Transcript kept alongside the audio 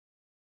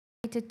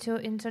related to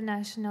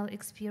international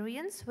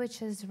experience,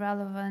 which is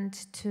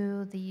relevant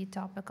to the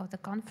topic of the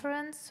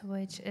conference,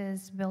 which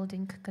is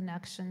building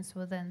connections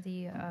within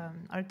the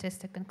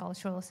artistic and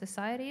cultural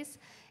societies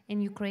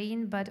in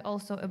Ukraine, but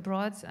also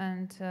abroad.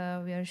 And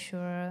we are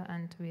sure,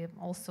 and we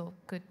also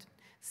could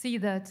see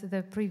that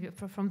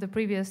from the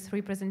previous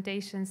three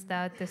presentations,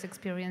 that this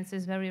experience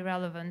is very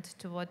relevant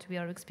to what we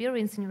are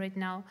experiencing right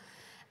now.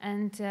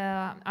 And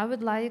I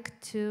would like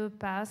to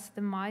pass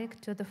the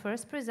mic to the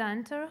first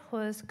presenter, who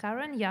is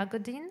Karen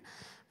Jagodin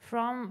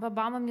from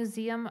Vabamu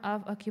Museum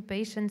of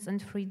Occupations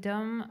and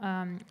Freedom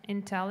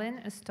in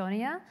Tallinn,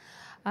 Estonia.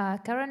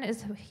 Karen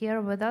is here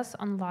with us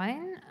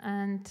online,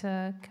 and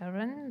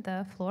Karen,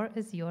 the floor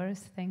is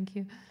yours. Thank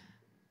you.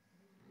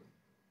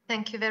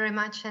 Thank you very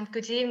much, and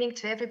good evening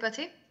to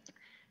everybody.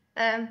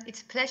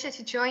 It's a pleasure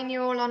to join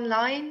you all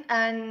online,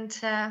 and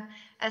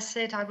as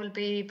said, I will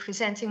be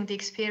presenting the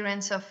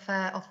experience of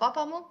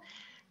Vabamu.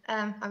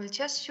 I will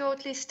just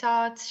shortly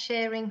start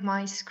sharing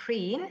my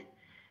screen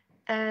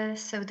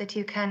so that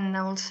you can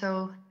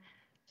also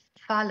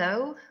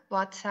follow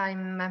what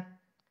I'm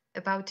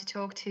about to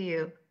talk to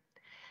you.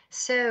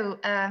 So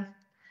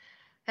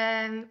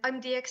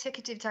I'm the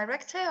executive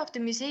director of the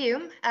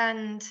museum,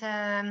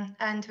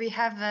 and we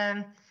have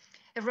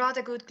a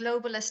rather good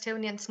global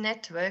Estonians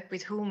network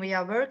with whom we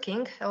are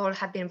working, or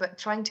have been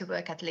trying to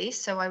work at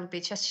least. So I will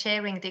be just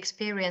sharing the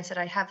experience that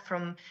I have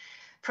from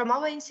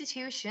our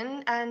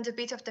institution, and a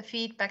bit of the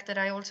feedback that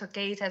I also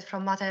gathered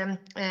from other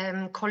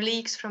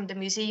colleagues from the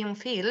museum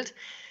field,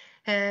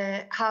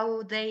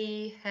 how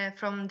they,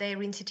 from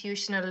their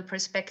institutional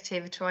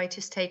perspective, try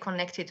to stay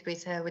connected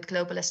with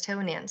global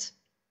Estonians.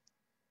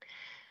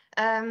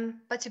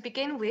 But to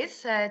begin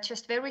with,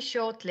 just very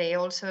shortly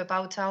also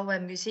about our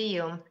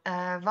museum.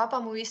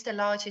 Vabamu is the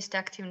largest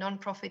active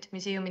non-profit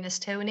museum in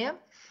Estonia.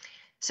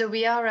 So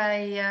we are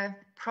a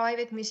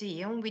private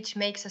museum, which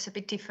makes us a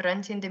bit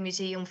different in the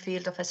museum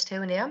field of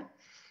Estonia.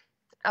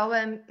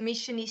 Our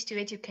mission is to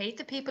educate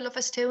the people of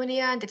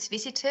Estonia and its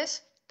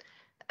visitors.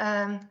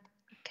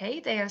 Okay,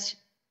 they are,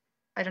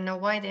 I don't know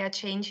why they are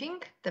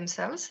changing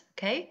themselves,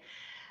 okay.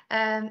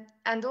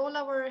 And all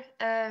our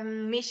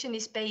mission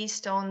is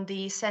based on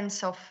the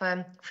sense of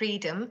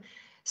freedom.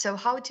 So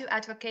how to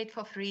advocate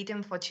for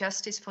freedom, for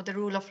justice, for the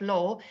rule of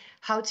law,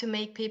 how to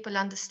make people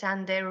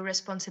understand their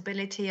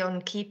responsibility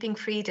on keeping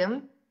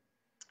freedom.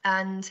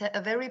 And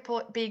a very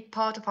big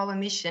part of our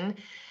mission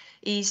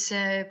is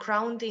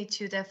grounded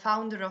to the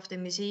founder of the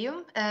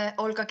museum,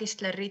 Olga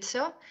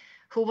Kistler-Ritso,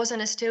 who was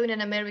an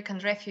Estonian-American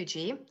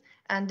refugee.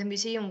 And the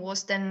museum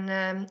was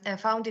then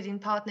founded in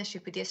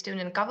partnership with the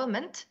Estonian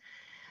government.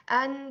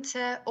 And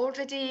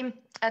already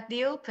at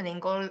the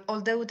opening,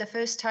 although the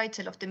first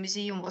title of the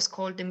museum was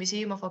called the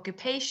Museum of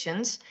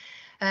Occupations,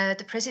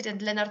 the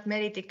President Lennart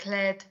Meri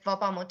declared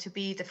Vabamu to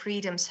be the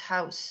freedom's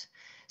house.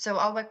 So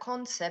our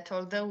concept,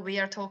 although we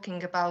are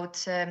talking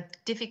about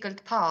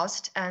difficult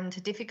past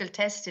and difficult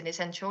destinies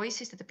and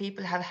choices that the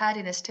people have had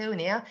in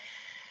Estonia,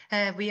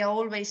 we are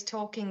always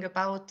talking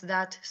about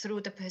that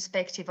through the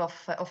perspective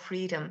of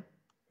freedom.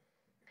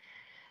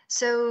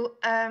 So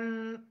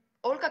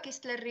Olga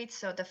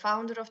Kistler-Ritso, the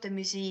founder of the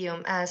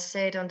museum, as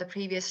said on the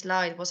previous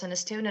slide, was an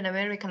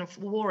Estonian-American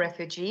war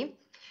refugee.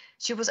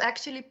 She was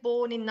actually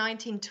born in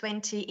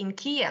 1920 in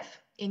Kyiv,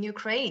 in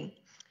Ukraine.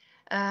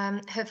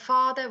 Her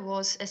father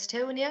was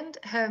Estonian,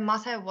 her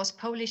mother was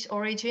Polish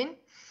origin,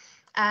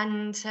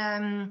 and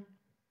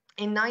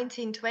in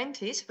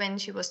 1920s, when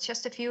she was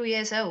just a few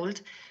years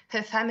old,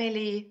 her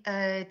family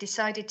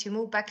decided to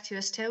move back to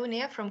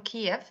Estonia from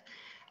Kyiv.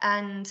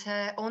 And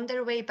on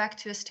their way back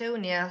to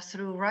Estonia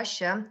through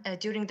Russia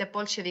during the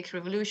Bolshevik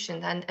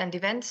Revolution and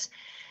events,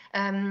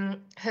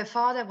 her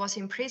father was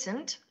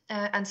imprisoned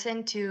and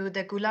sent to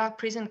the Gulag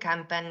prison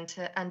camp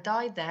and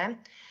died there.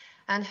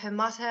 And her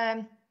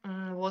mother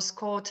was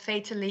caught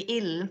fatally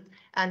ill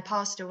and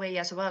passed away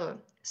as well.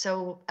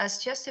 So as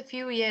just a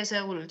few years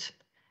old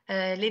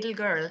little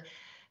girl,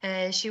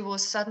 she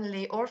was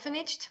suddenly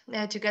orphanaged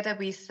together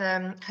with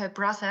her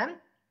brother.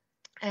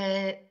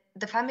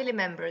 The family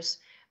members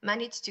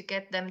managed to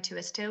get them to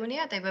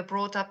Estonia. They were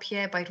brought up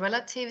here by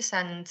relatives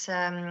and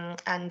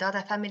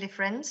other family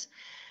friends.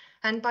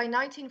 And by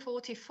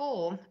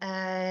 1944,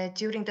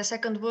 during the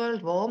Second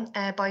World War,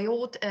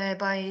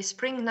 by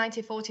spring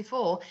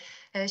 1944,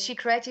 she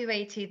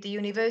graduated the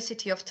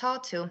University of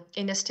Tartu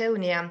in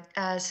Estonia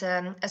as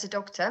a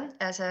doctor,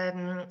 as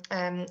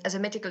a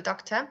medical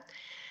doctor.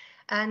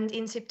 And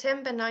in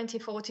September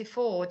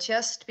 1944,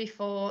 just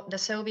before the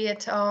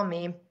Soviet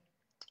army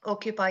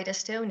occupied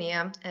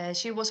Estonia,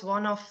 she was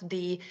one of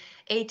the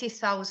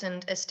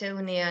 80,000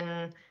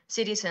 Estonian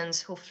citizens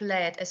who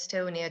fled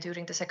Estonia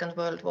during the Second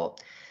World War.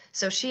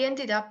 So she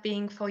ended up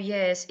being for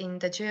years in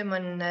the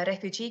German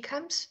refugee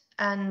camps,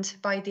 and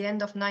by the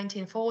end of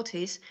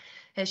 1940s,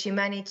 she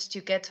managed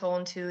to get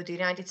on to the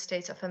United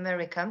States of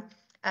America,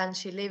 and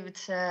she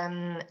lived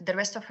the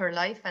rest of her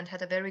life and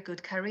had a very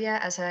good career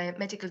as a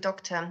medical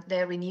doctor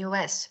there in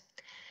US.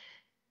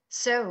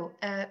 So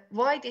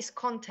why this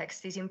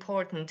context is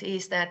important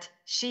is that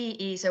she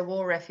is a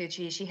war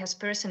refugee. She has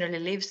personally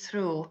lived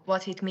through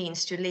what it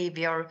means to leave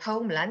your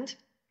homeland,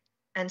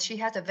 and she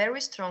had a very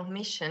strong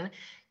mission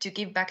to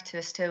give back to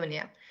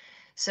Estonia.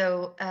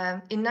 So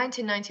in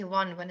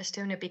 1991, when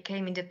Estonia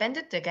became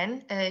independent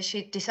again,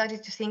 she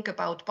decided to think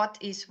about what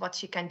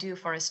she can do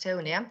for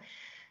Estonia.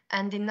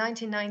 And in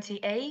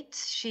 1998,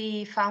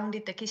 she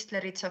founded the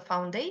Kistleritsa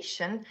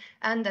Foundation.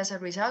 And as a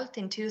result,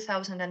 in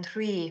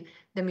 2003,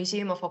 the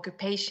Museum of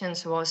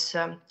Occupations was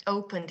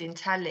opened in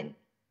Tallinn.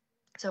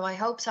 So I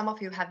hope some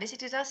of you have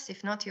visited us.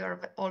 If not, you're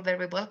all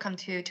very welcome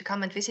to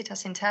come and visit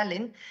us in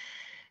Tallinn.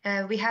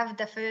 We have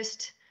the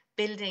first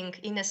building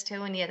in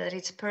Estonia that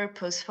it's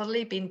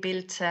purposefully been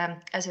built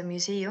as a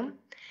museum.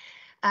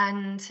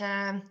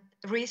 And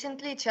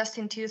recently, just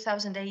in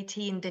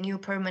 2018, the new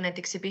permanent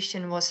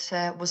exhibition was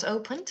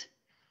opened.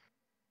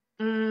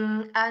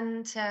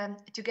 And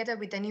together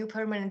with the new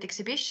permanent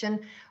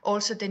exhibition,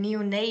 also the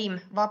new name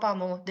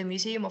Vabamu, the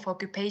Museum of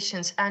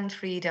Occupations and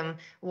Freedom,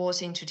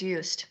 was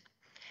introduced.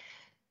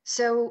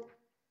 So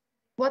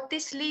what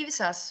this leaves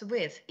us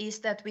with is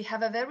that we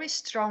have a very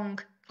strong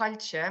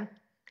culture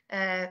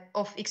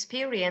of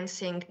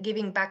experiencing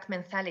giving back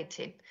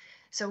mentality.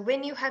 So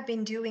when you have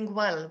been doing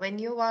well, when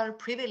you are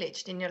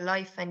privileged in your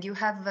life and you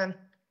have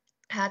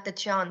had the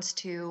chance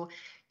to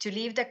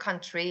leave the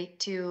country,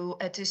 to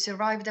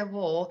survive the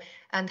war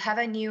and have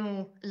a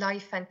new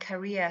life and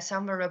career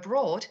somewhere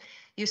abroad,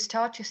 you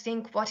start to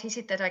think, what is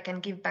it that I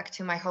can give back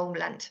to my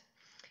homeland?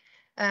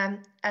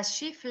 As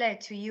she fled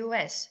to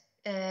US,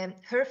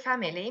 her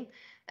family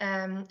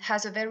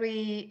has a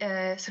very,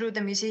 through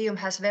the museum,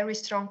 has very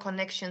strong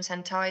connections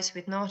and ties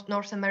with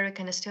North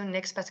American Estonian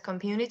expat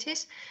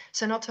communities.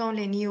 So not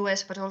only in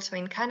US, but also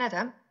in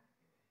Canada.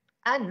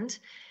 And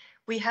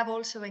we have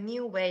also a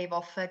new wave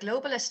of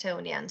global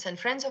Estonians and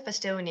friends of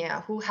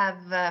Estonia who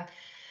have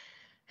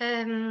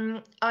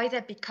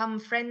either become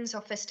friends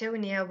of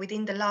Estonia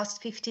within the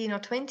last 15 or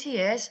 20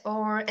 years,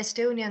 or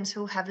Estonians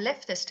who have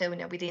left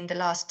Estonia within the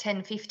last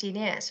 10, 15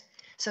 years.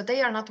 So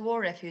they are not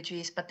war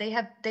refugees, but they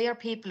are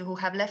people who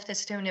have left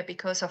Estonia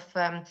because of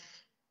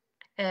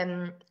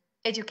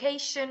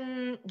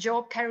education,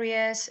 job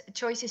careers,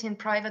 choices in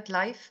private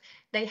life.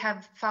 They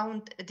have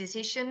found a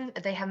decision,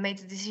 they have made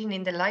a decision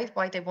in their life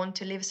why they want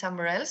to live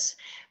somewhere else,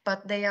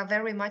 but they are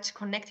very much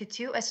connected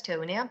to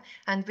Estonia.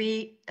 And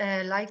we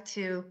like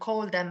to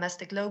call them as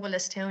the global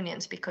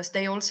Estonians, because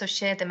they also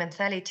share the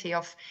mentality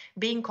of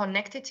being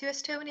connected to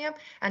Estonia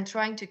and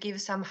trying to give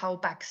somehow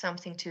back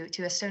something to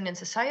Estonian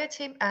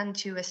society and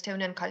to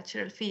Estonian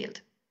cultural field.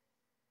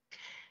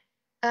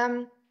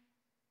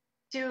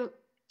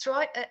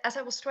 As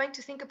I was trying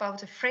to think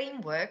about a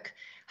framework,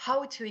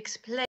 how to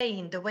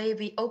explain the way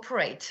we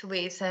operate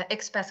with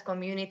expat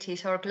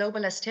communities or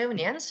global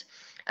Estonians,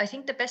 I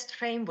think the best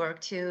framework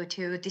to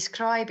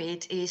describe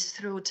it is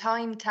through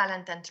time,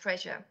 talent, and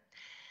treasure.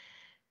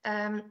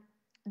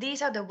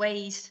 These are the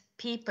ways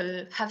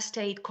people have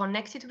stayed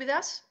connected with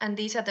us, and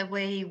these are the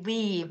way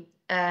we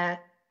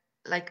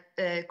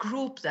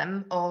group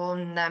them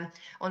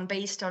on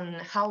based on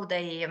how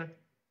they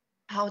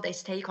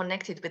stay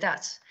connected with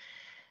us.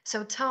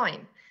 So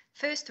time,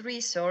 first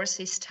resource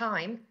is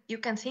time. You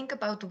can think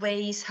about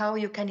ways how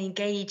you can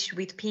engage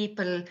with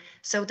people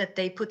so that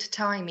they put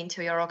time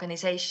into your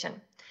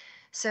organization.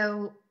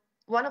 So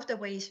one of the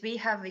ways we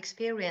have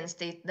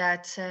experienced it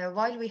that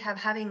while we have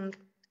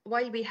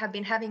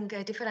been having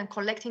different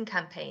collecting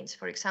campaigns,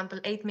 for example,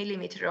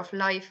 8mm of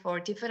life or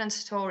different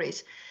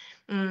stories,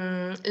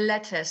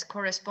 letters,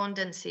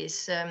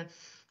 correspondences,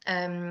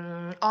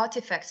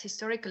 artifacts,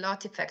 historical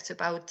artifacts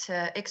about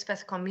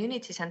expat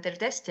communities and their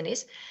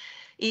destinies,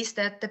 is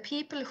that the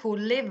people who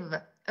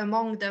live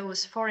among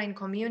those foreign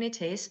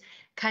communities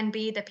can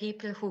be the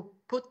people who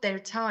put their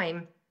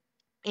time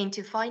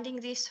into finding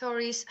these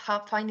stories,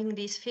 finding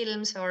these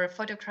films or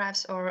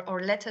photographs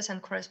or letters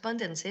and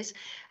correspondences,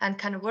 and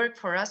can work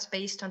for us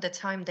based on the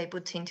time they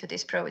put into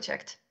this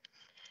project.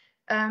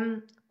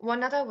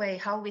 One other way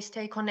how we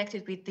stay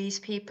connected with these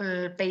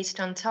people based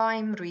on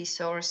time,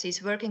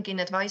 resources, working in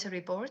advisory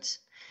boards.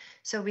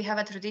 So we have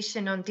a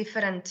tradition on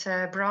different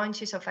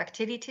branches of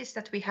activities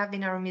that we have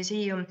in our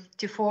museum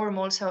to form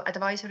also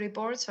advisory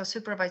boards or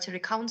supervisory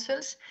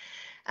councils,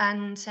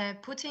 and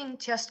putting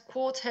just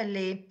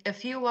quarterly a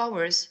few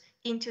hours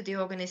into the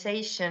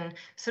organization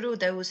through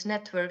those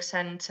networks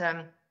and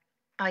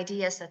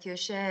ideas that you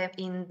share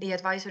in the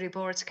advisory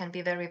boards can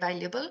be very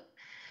valuable.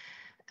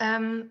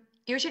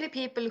 Usually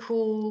people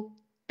who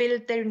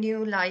build their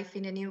new life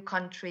in a new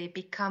country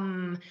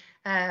become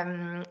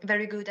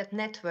very good at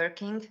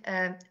networking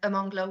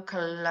among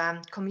local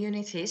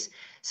communities.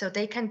 So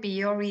they can be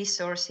your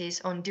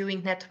resources on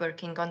doing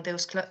networking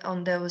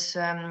on those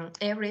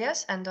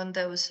areas and on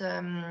those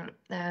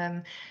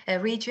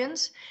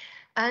regions.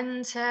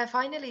 And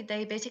finally,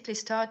 they basically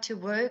start to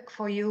work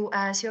for you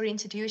as your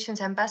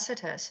institution's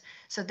ambassadors.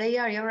 So they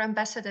are your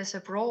ambassadors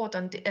abroad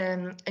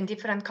in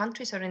different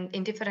countries or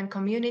in different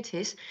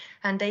communities,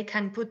 and they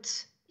can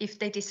put if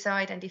they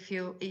decide and if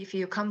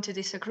you come to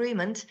this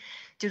agreement,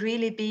 to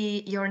really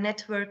be your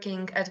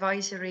networking,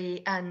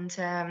 advisory,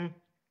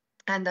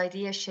 and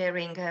idea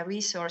sharing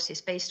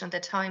resources based on the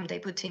time they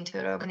put into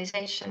your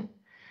organization.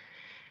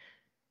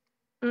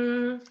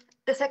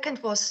 The second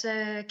was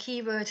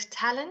keyword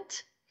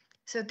talent.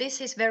 So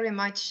this is very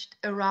much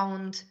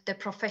around the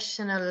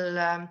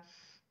professional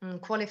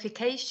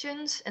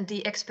qualifications and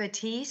the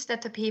expertise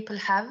that the people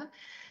have.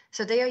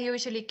 So they are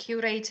usually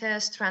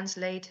curators,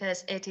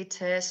 translators,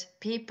 editors,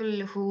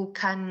 people who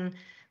can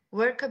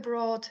work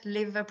abroad,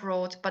 live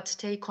abroad, but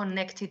stay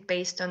connected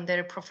based on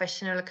their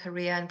professional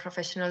career and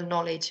professional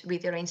knowledge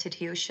with your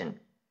institution.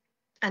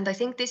 And I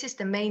think this is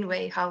the main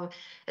way how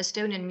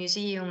Estonian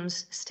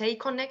museums stay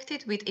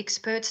connected with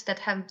experts that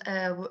have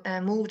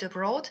moved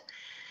abroad,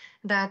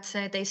 that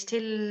they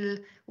still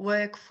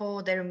work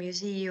for their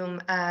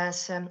museum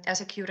as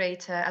a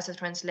curator, as a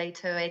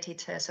translator,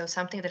 editor, so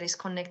something that is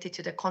connected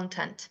to the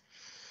content.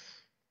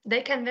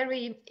 They can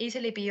very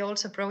easily be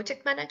also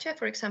project manager.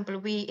 For example,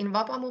 we in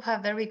Vabamu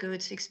have very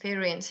good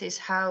experiences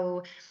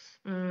how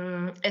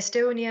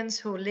Estonians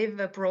who live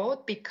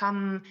abroad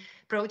become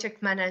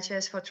project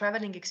managers for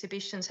traveling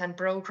exhibitions and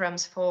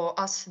programs for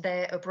us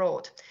there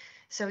abroad.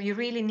 So you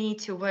really need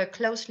to work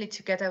closely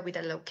together with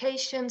the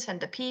locations and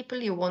the people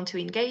you want to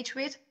engage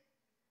with,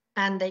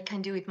 and they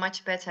can do it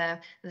much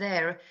better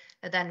there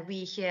than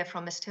we here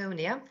from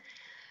Estonia.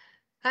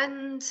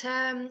 And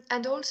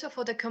also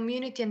for the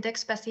community and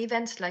expat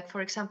events, like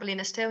for example in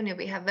Estonia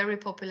we have very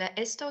popular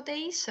Esto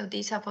Days. So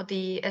these are for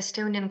the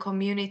Estonian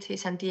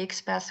communities and the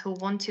expats who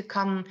want to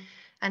come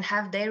and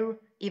have their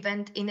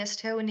event in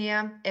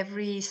Estonia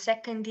every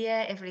second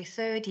year, every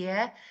third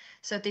year.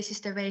 So this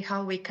is the way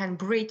how we can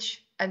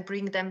bridge and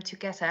bring them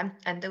together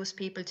and those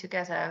people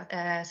together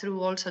through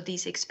also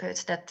these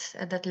experts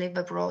that live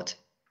abroad.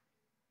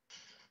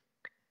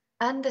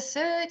 And the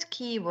third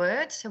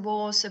keyword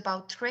was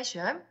about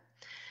treasure.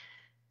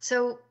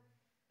 So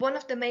one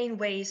of the main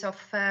ways of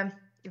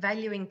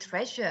valuing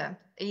treasure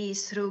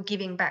is through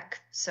giving back.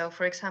 So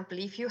for example,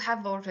 if you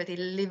have already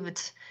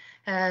lived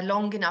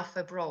long enough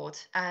abroad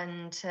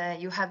and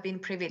you have been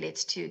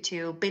privileged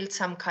to build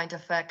some kind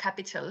of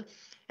capital,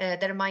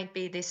 there might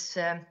be this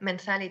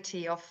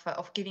mentality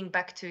of giving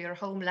back to your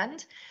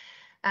homeland.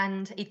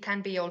 And it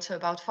can be also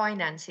about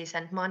finances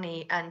and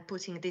money and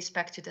putting this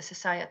back to the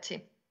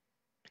society.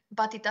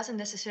 But it doesn't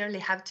necessarily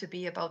have to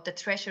be about the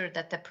treasure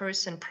that the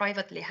person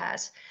privately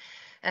has.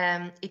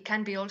 It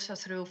can be also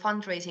through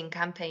fundraising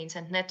campaigns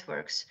and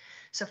networks.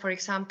 So for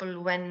example,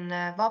 when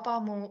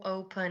Vabamu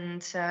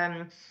opened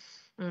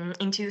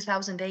in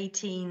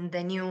 2018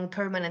 the new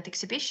permanent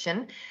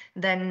exhibition,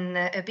 then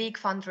a big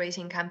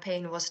fundraising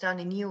campaign was done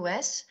in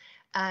US,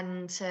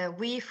 and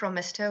we from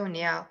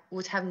Estonia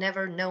would have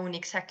never known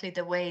exactly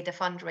the way the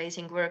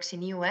fundraising works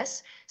in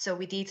US. So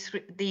we did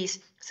these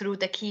through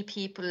the key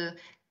people,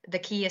 the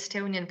key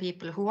Estonian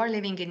people who are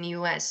living in the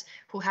US,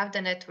 who have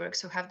the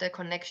networks, who have the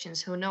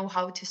connections, who know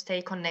how to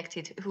stay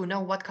connected, who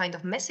know what kind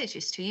of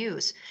messages to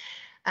use.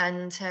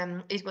 And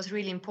it was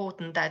really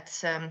important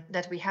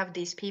that we have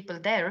these people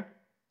there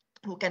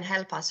who can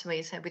help us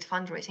with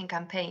fundraising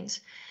campaigns.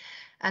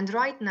 And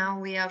right now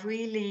we are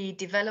really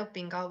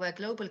developing our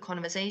Global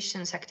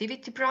Conversations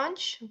activity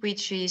branch,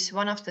 which is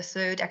one of the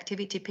third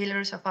activity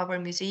pillars of our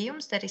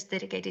museums that is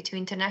dedicated to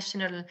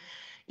international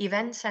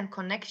events and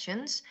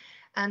connections.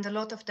 And a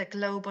lot of the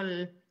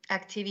global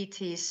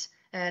activities,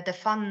 the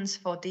funds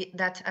for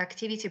that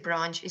activity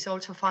branch is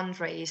also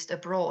fundraised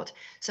abroad.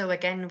 So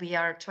again, we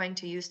are trying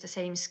to use the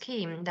same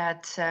scheme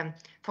that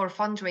for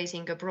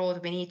fundraising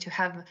abroad, we need to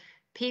have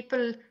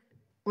people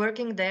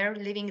working there,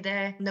 living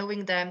there,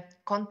 knowing the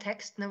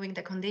context, knowing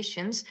the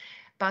conditions.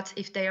 But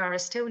if they are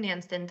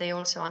Estonians, then they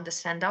also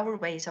understand our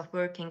ways of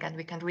working, and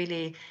we can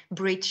really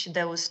bridge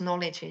those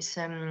knowledges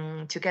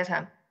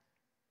together.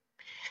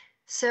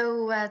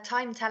 So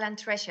time, talent,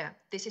 treasure.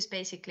 This is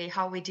basically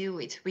how we do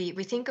it. We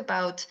think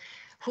about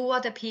who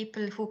are the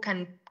people who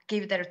can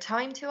give their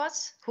time to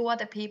us, who are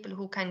the people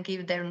who can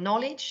give their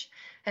knowledge,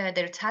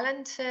 their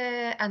talent,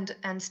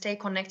 and stay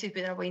connected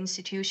with our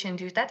institution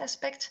to that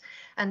aspect.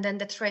 And then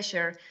the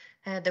treasure,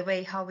 the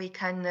way how we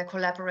can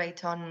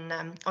collaborate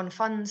on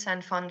funds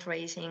and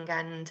fundraising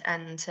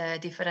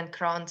and different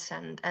grants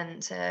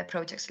and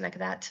projects like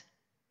that.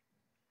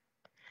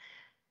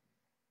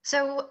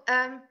 So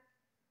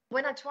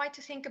when I try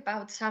to think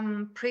about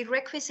some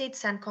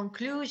prerequisites and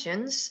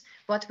conclusions,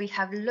 what we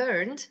have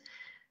learned,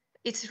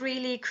 it's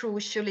really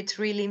crucial, it's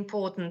really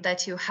important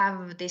that you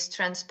have this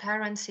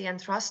transparency and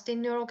trust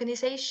in your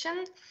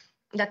organization,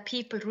 that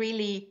people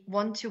really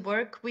want to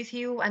work with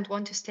you and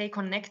want to stay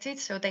connected.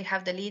 So they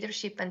have the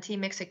leadership and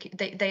team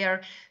they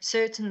are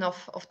certain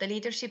of the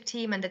leadership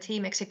team and the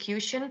team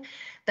execution,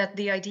 that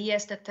the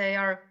ideas that they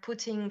are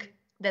putting,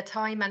 the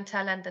time and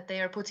talent that they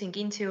are putting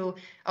into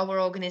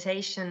our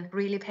organization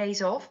really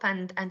pays off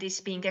and is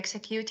being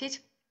executed.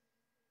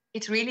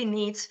 It really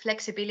needs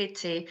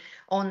flexibility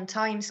on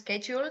time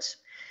schedules,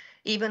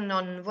 even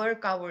on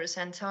work hours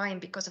and time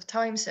because of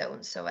time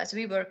zones. So as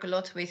we work a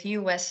lot with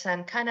US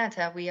and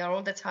Canada, we are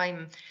all the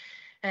time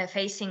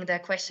facing the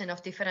question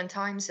of different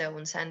time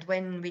zones and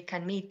when we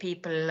can meet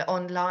people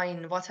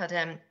online, what are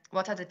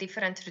the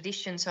different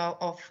traditions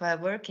of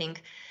working.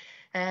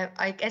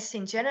 I guess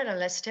in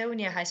general,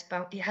 Estonia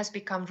has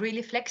become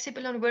really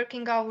flexible on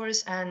working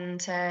hours and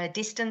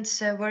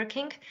distance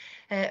working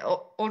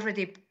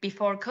already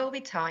before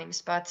COVID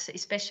times, but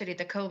especially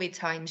the COVID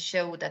times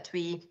show that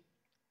we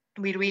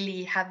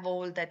really have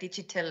all the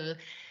digital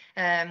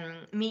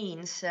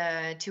means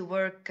to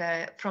work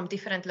from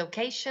different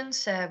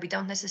locations. We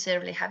don't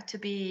necessarily have to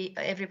be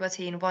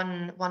everybody in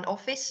one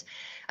office.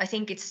 I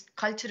think it's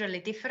culturally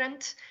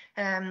different.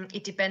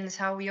 It depends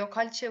how your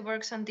culture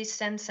works on this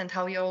sense and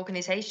how your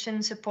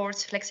organization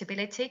supports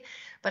flexibility.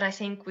 But I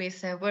think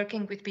with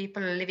working with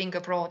people living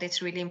abroad,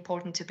 it's really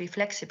important to be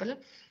flexible.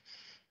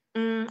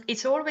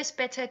 It's always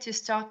better to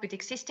start with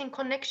existing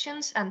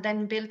connections and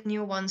then build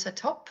new ones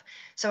atop.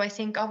 So I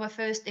think our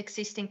first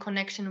existing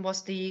connection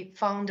was the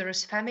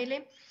founder's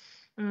family.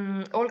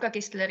 Olga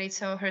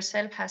Kistler-Ritso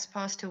herself has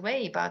passed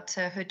away, but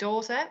her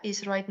daughter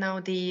is right now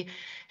the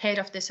head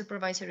of the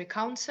supervisory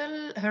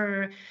council.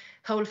 Her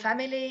whole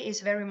family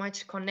is very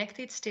much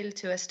connected still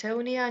to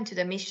Estonia and to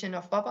the mission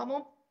of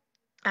Vabamu.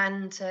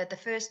 And the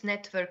first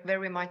network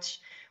very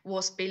much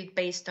was built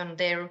based on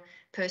their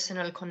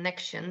personal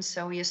connections.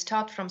 So you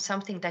start from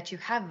something that you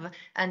have,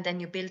 and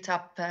then you build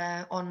up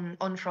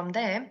on from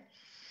there.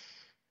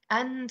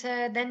 And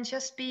then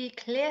just be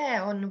clear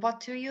on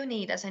what do you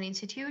need as an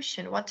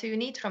institution? What do you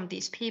need from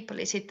these people?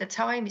 Is it the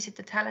time? Is it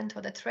the talent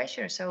or the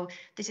treasure? So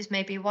this is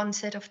maybe one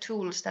set of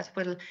tools that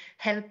will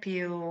help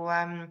you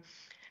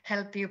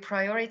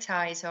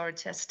prioritize or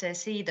just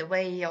see the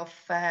way of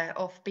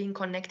being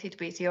connected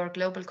with your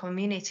global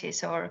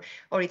communities, or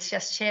it's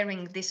just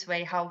sharing this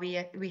way how we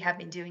have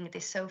been doing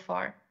this so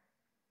far.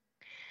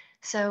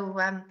 So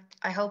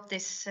I hope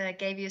this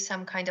gave you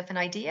some kind of an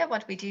idea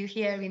what we do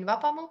here in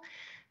Vabamu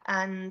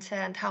and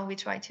how we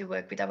try to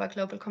work with our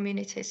global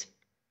communities.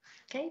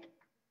 Okay.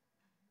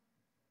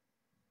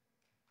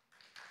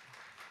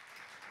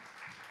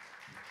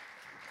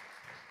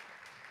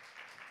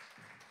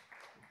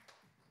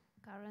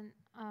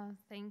 Karen,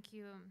 thank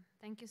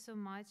you so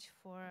much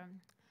for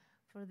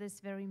this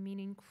very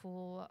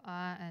meaningful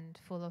and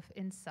full of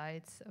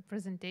insights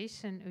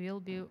presentation. We'll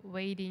be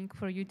waiting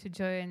for you to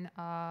join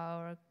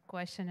our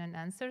question and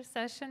answer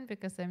session,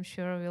 because I'm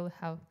sure we'll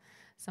have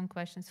some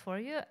questions for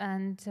you.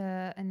 And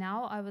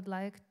now I would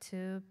like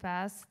to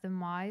pass the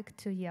mic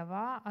to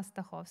Ieva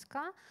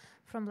Astahovska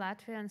from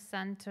Latvian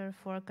Centre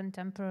for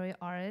Contemporary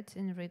Art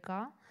in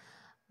Riga,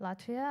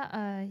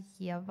 Latvia.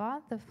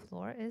 Ieva, the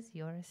floor is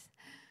yours.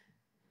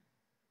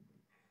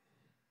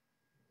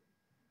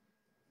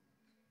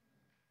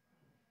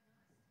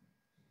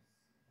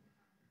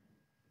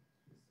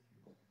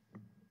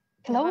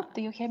 Hello,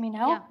 do you hear me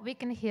now? Yeah, we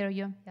can hear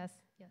you. Yes,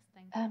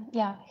 thank you.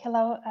 Yeah,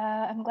 hello.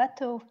 I'm glad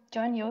to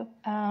join you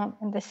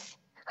in this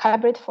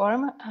hybrid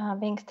form,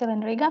 being still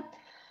in Riga.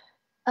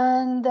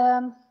 And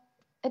I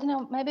don't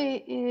know,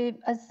 maybe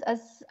as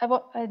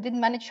I didn't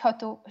manage how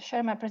to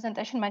share my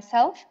presentation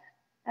myself,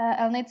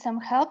 I'll need some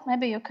help.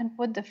 Maybe you can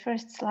put the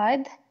first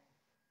slide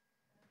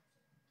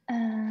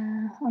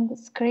on the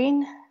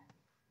screen.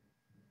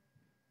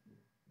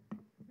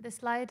 The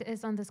slide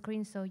is on the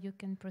screen, so you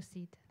can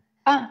proceed.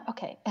 Ah,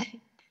 okay.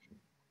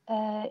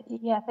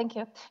 Yeah, thank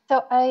you.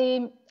 So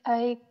I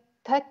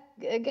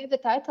gave the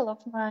title of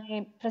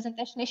my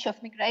presentation "Issue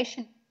of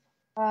Migration,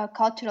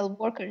 Cultural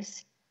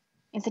Workers,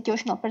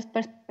 Institutional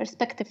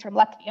Perspective from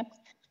Latvia."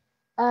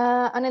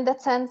 And in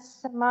that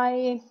sense,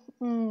 my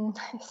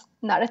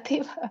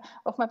narrative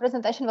of my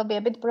presentation will be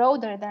a bit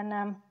broader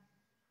than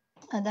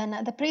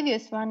the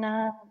previous one,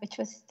 which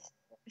was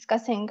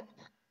discussing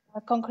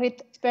a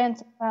concrete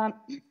experience of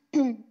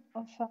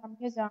a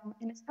museum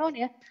in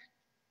Estonia.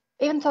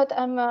 Even though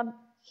I'm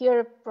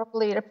here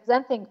probably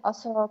representing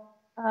also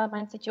my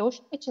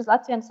institution, which is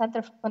Latvian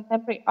Centre for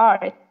Contemporary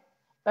Art.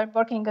 I'm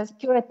working as a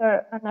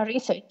curator and a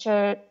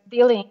researcher,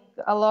 dealing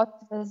a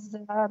lot with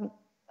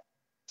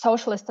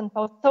socialist and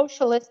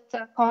post-socialist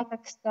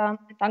context,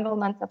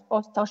 entanglement of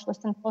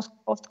post-socialist and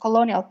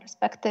post-colonial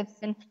perspectives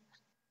in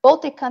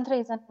Baltic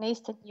countries and in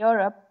Eastern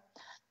Europe.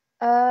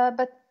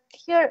 But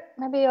here,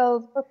 maybe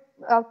I'll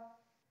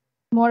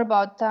more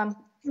about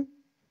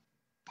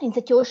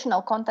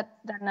institutional context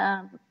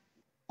than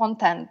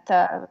content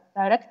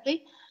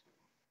directly.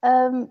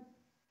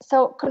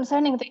 So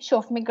concerning the issue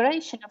of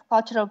migration of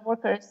cultural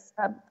workers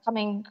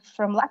coming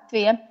from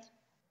Latvia,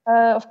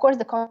 of course,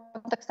 the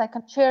context I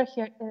can share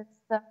here is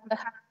on the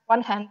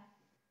one hand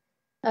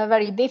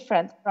very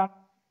different from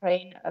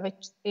Ukraine,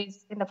 which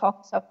is in the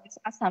focus of this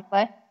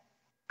assembly,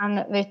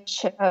 and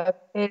which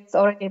is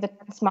already the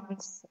 10th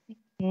month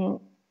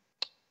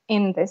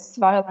in this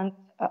violent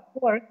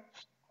war.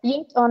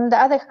 Yet, on the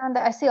other hand,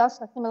 I see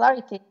also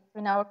similarity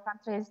between our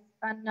countries,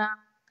 and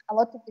a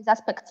lot of these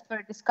aspects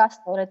were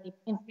discussed already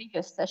in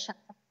previous sessions.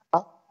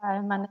 I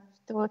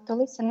managed to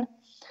listen.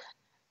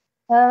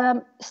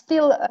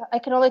 Still, I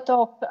can only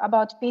talk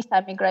about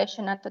peacetime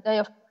migration, and today,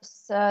 of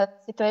course, the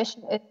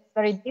situation is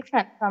very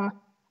different from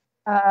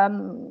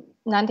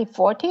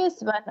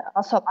 1940s, when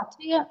also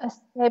Latvia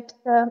escaped.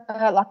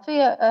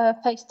 Latvia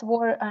faced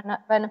war, and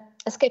when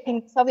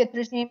escaping the Soviet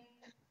regime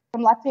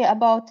from Latvia,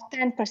 about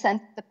 10%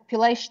 of the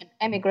population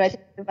emigrated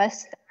to the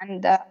West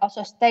and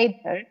also stayed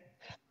there.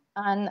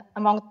 And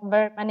among them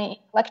were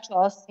many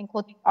intellectuals,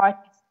 including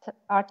artists,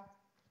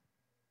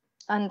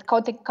 and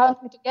counting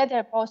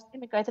together, both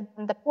immigrated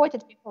and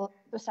deported people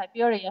to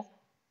Siberia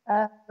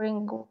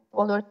during World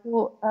War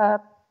II.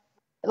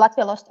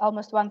 Latvia lost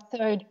almost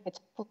 1/3 of its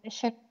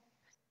population.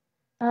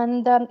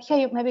 And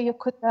here, maybe you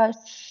could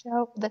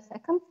show the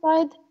second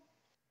slide.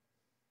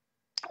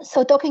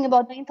 So talking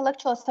about the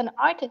intellectuals and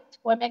artists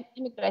who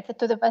immigrated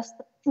to the West,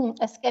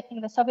 escaping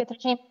the Soviet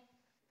regime,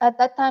 at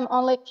that time,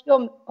 only a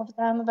few of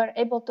them were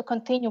able to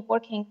continue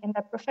working in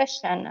their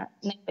profession,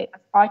 namely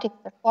as artists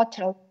or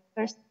cultural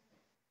workers.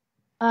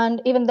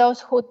 And even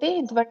those who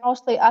did were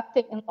mostly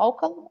active in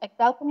local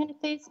exile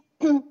communities,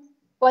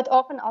 but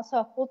often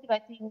also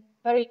cultivating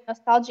very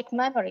nostalgic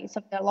memories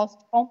of their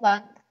lost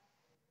homeland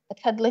that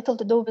had little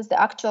to do with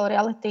the actual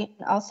reality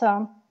and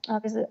also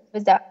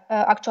with the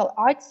actual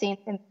art scenes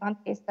in the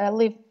countries they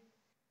live.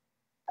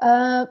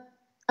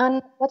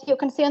 And what you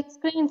can see on the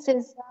screens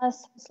is some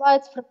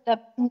slides from the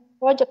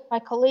project my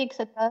colleagues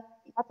at the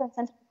Latvian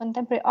Centre for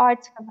Contemporary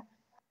Arts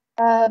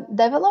have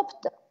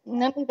developed.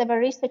 Namely, they were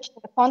researching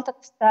the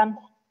context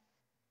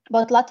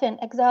about Latvian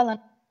exile and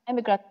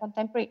immigrant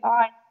contemporary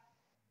art.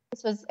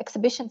 This was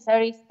exhibition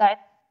series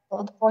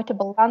titled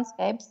Portable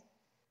Landscapes.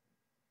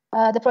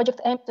 The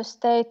project aimed to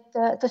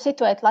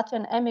situate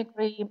Latvian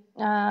emigre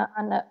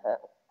and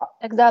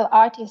exile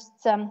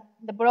artists in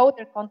the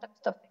broader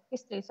context of the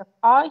histories of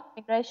art,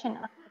 migration,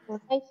 and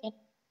civilization.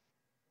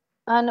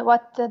 And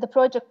what the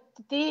project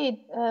did,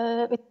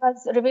 it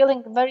was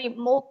revealing very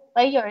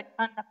multi-layered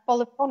and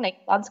polyphonic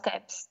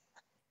landscapes,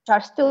 which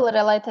are still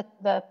related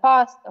to the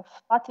past of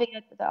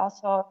Latvia, to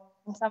also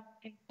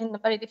in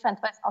very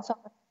different ways, also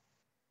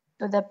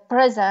to the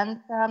present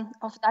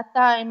of that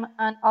time,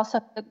 and also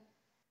to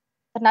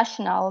the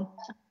national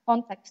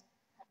context.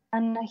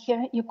 And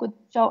here you could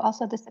show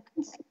also the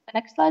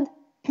next slide.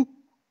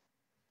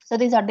 So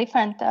these are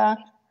different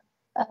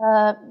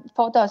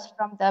photos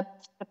from the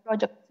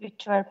project,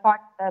 which were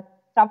part of the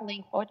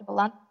Traveling Portable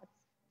Landscapes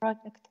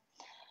project.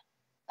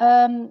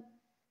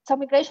 Some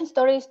migration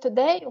stories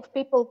today of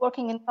people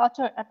working in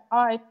culture and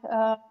art,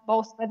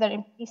 both whether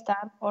in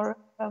peacetime or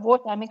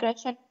wartime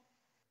migration,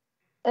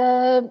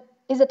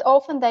 is that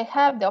often they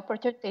have the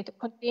opportunity to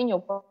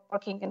continue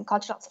working in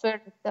cultural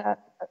sphere that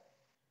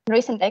in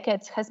recent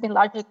decades has been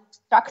largely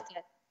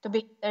constructed to be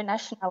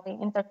internationally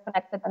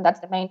interconnected, and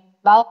that's the main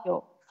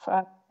value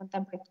of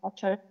contemporary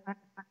culture and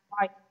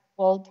art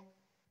world.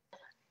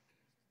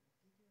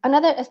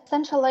 Another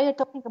essential layer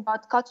talking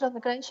about cultural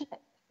migration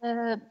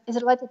is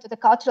related to the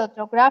cultural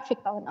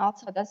geographical and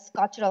also this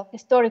cultural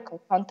historical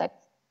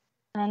context.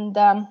 And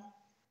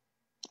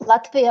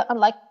Latvia,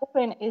 unlike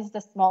Ukraine, is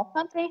the small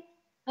country,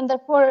 and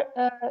therefore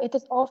it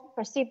is often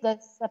perceived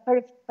as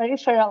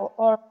peripheral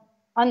or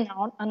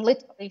unknown, and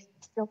literally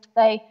still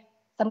today,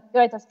 some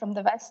curators from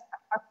the West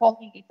are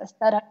calling it a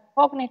terra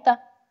incognita,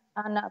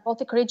 and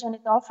Baltic region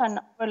is often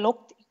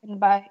overlooked even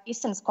by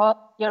Eastern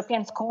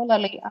European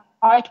scholarly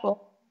art work.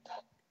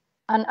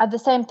 And at the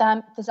same time,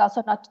 it is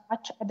also not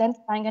much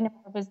identifying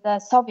anymore with the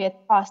Soviet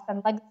past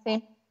and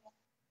legacy.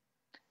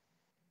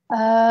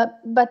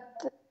 But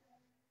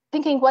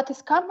thinking what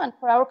is common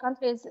for our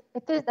countries,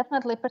 it is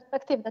definitely a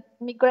perspective that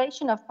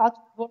migration of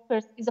cultural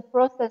workers is a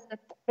process that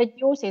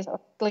reduces, or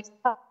at least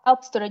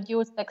helps to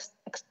reduce the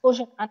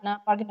exclusion and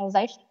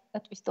marginalization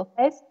that we still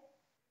face.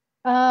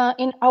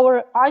 In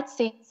our art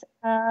scenes,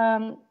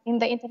 in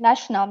the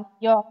international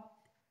milieu,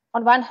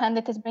 on one hand,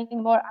 it is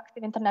bringing more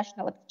active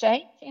international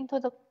exchange into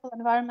the local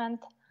environment,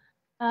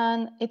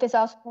 and it is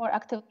also more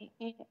actively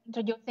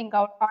introducing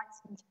our art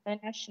scenes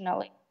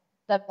internationally,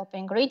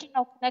 developing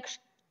regional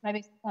connections.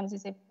 Maybe sometimes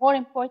is more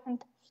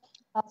important.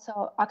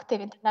 Also, active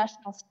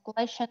international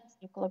circulations,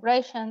 new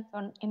collaborations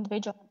on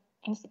individual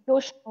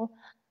institutional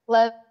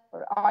level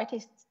for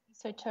artists,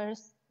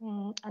 researchers,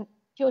 and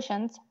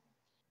institutions.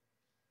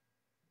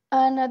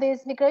 And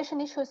these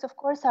migration issues, of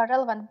course, are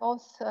relevant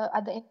both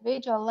at the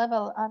individual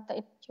level and the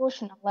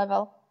institutional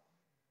level.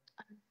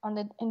 On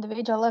the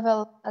individual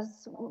level,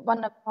 as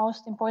one of the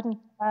most important,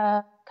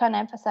 can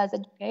emphasize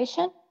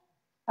education,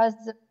 as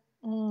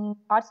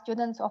art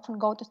students often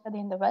go to study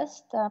in the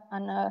West,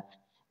 and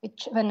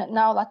when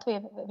now Latvia,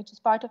 which is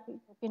part of the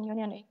European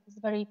Union, it is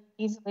very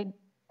easily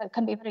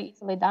can be very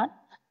easily done,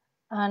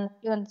 and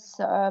students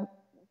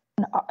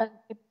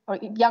or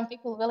young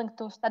people willing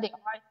to study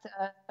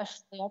art,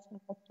 especially often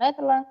from the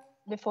Netherlands,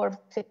 before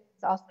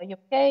it's also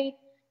UK,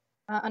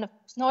 and of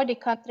course Nordic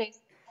countries,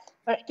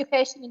 where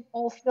education in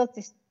all fields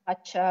is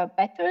much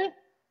better,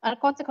 and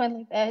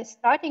consequently the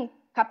starting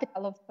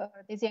capital of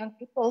these young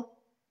people,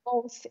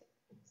 both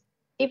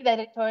if they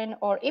return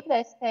or if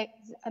they stay,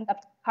 end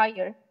up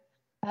higher,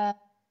 and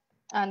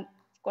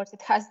of course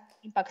it has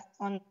impact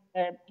on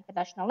their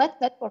international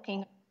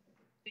networking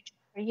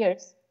for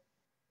years.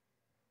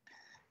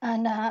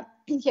 And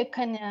you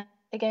can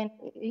again,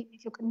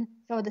 if you can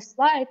show the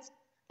slides,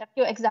 a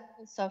few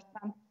examples of,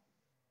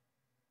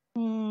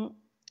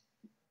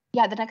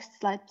 yeah, the next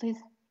slide, please.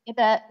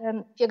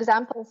 Few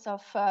examples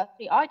of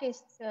 3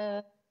 artists.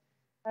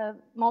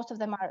 Most of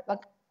them are,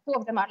 like, 2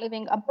 of them are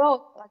living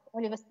abroad, like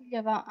Ieva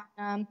Astahovska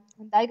and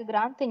Daiga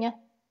Grantiņa.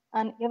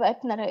 And Ieva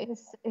Epner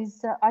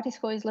is an artist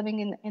who is living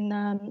in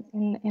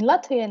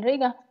Latvia, in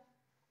Riga.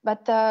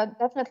 But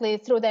definitely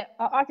through their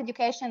art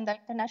education, the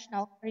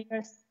international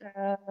careers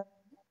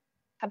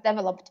have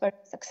developed very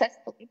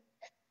successfully.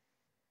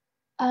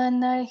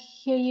 And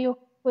here you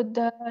could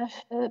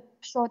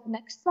show the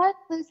next slide,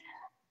 please.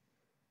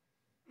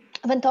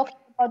 When talking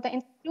about the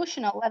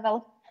institutional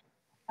level,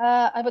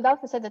 I would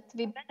also say that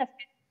we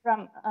benefit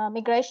from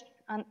migration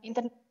and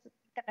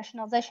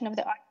internationalization of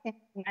the arts in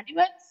many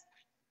ways.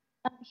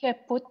 Here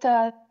put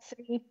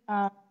 3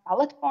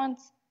 bullet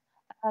points.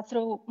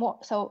 So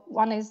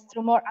one is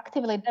through more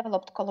actively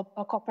developed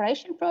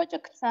cooperation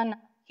projects, and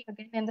here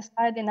again in the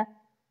slide in the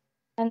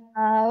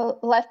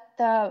left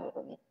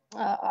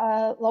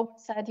lower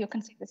side you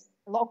can see this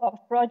logo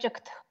of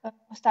project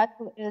whose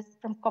title is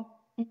From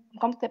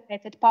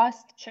Complicated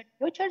Past Shared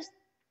Futures,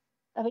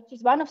 which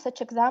is one of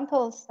such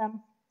examples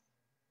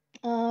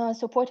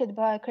supported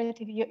by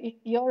Creative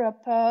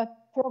Europe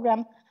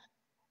program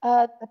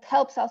that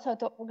helps also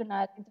to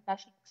organize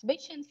international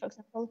exhibitions. For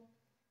example,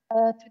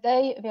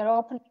 today we are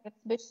opening an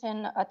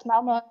exhibition at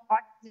Malmö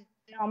Art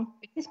Museum,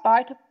 which is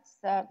part of this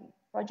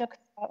project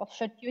of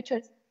Shared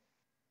Futures.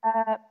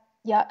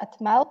 At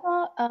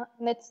Malmö, and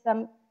it's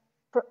a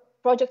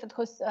project that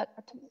whose at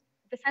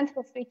the center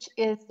of which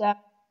is a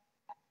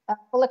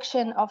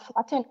collection of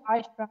Latvian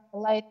art from the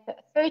late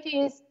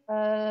 30s.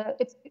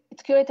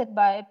 It's curated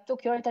by 2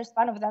 curators.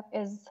 One of them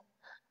is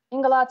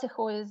Inga Lāce,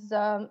 who is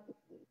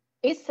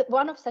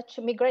one of such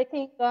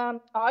migrating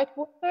art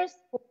workers.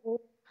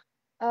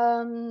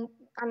 And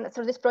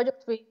through this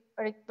project, we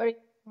very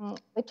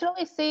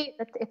literally see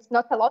that it's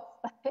not a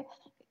lot, but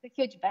it's a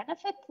huge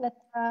benefit that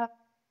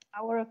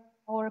our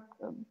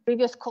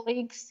previous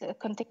colleagues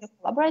continue to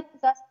collaborate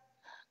with us.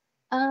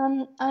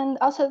 And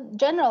also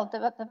general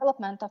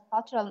development of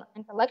cultural and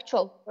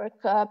intellectual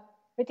work,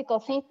 critical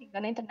thinking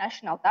and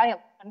international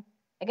dialogue. And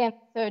again,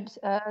 third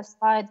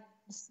slide,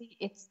 you see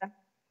it's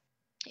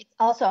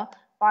also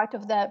part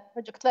of the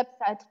project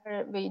website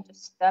where we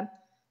just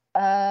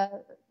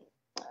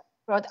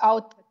brought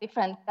out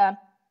different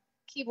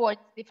keywords,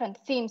 different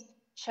themes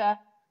which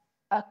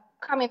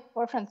come in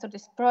forefront of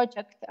this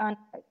project. And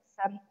it's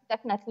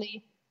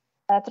definitely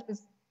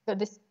through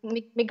this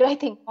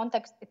migrating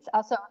context, it's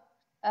also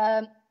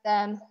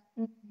the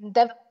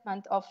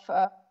development of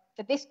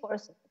the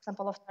discourse, for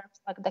example, of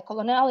terms like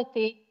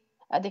decoloniality,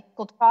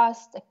 difficult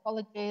past,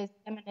 ecology,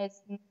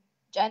 feminism,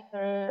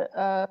 gender,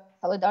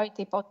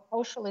 solidarity,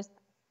 post-socialist,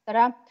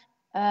 etc.,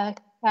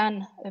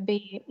 can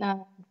be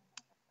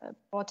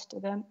brought to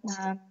the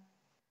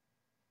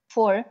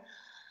fore.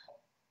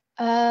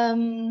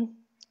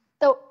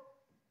 So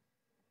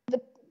the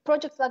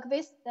projects like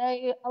this,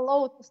 they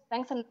allow to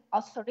strengthen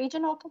also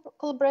regional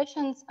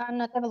collaborations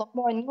and develop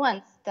more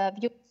nuanced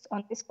views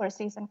on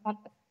discourses and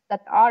contexts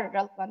that are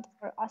relevant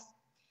for us.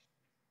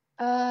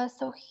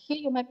 So here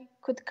you maybe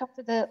could come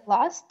to the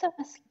last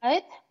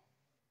slide.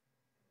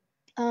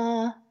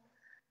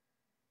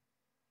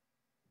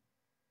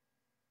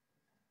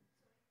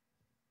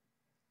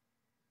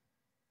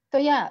 So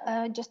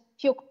yeah, just a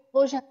few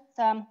conclusions,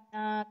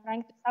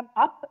 trying to sum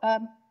up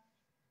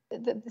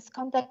this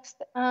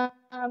context,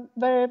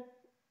 where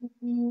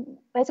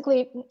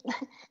basically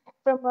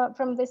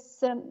from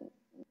this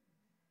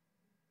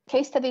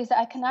case studies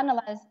I can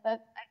analyze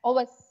that I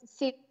always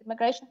see the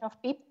migration of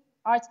people,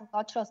 arts and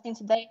cultural scenes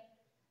today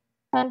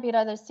can be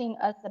rather seen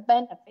as a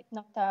benefit,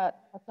 not a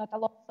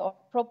loss or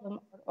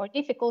problem or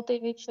difficulty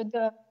we should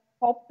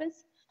cope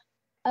with.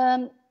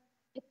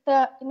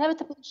 It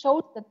inevitably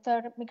shows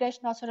that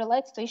migration also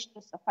relates to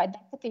issues of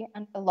identity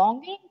and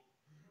belonging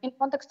in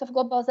context of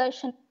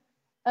globalization,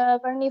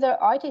 where neither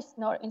artists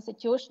nor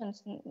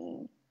institutions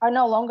are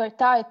no longer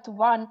tied to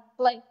one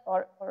place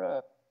or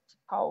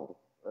how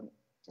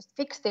just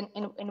fixed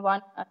in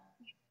one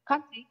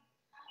country.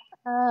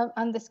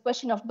 And this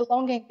question of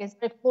belonging is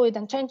very fluid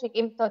and changing,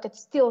 even though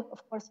it's still,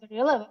 of course,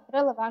 very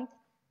relevant.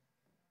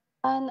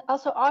 And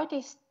also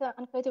artists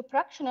and creative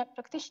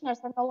practitioners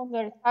are no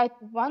longer tied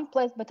to one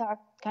place, but are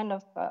kind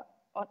of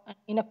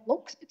in a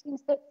flux between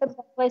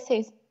several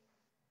places,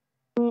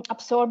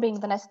 absorbing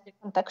the necessary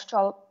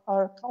contextual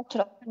or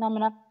cultural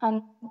phenomena,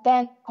 and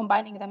then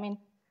combining them in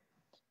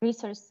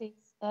resources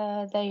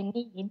they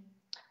need.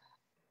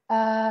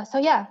 So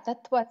yeah,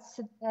 that was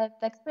the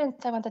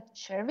experience I wanted to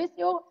share with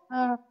you.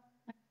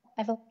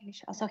 I will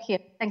finish also here.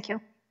 Thank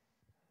you.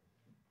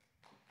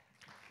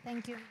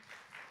 Thank you.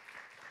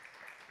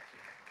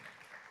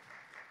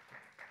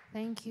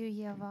 Thank you,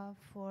 Ieva,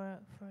 for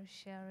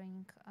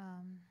sharing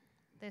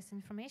this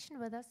information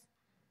with us.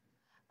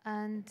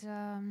 And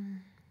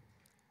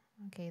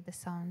Okay, the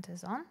sound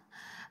is on.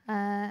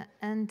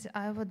 And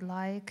I would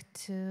like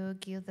to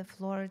give the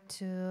floor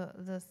to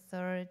the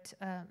third.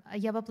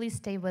 Ieva, please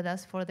stay with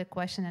us for the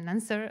question and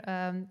answer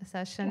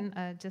session.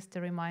 Just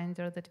a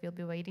reminder that we'll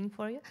be waiting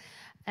for you.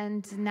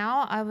 And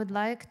now I would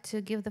like to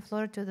give the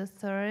floor to the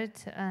third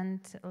and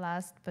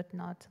last but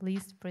not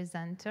least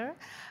presenter,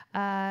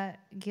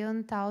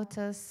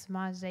 Gintautas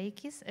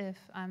Mažeikis,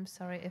 I'm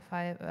sorry if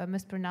I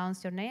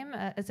mispronounced your name,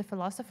 is a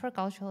philosopher,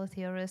 cultural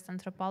theorist,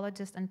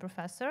 anthropologist, and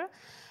professor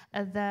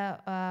at the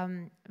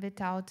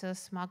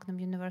Vytautas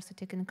Magnus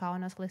University in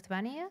Kaunas,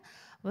 Lithuania,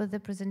 with the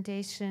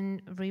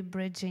presentation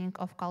Rebridging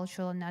of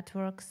Cultural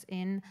Networks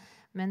in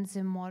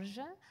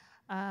Menzimorje.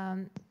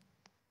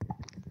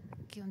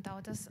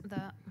 Gintautas,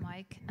 the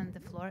mic and the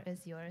floor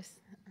is yours.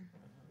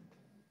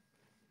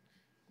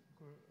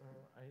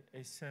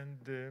 I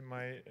send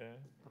my,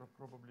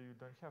 probably you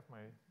don't have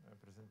my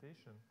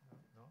presentation,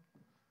 no?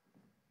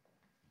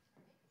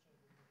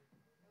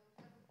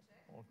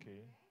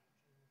 Okay.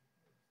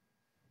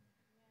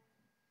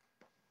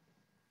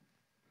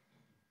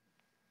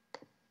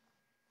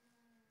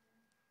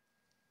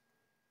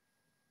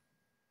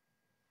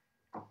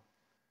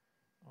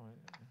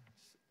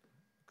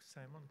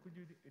 Simon, could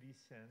you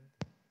resend?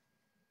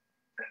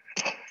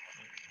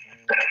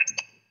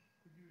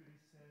 Could you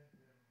resend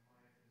my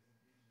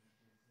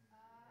presentation?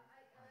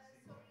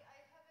 Sorry,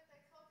 I have it. I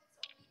thought it's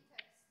only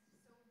text.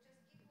 So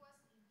just give us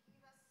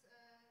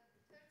 30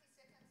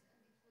 seconds and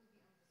it will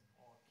be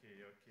on the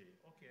screen.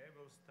 Okay, I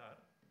will start.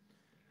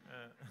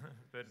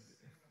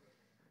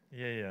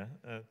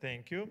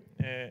 Thank you.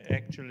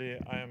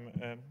 Actually,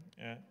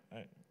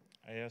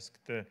 I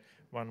asked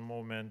one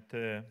moment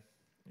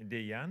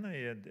Diana,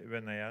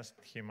 when I asked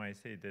him, I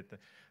said that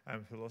I'm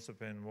a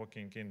philosopher and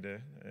working in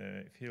the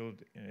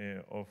field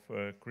of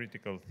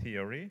critical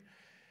theory.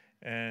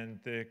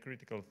 And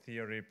critical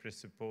theory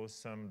presupposes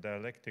some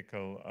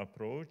dialectical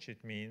approach.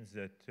 It means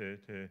that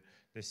the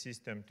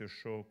system to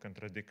show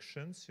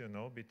contradictions,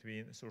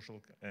 between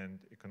social and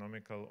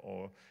economical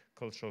or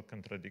cultural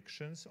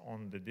contradictions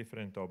on the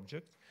different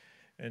objects.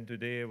 And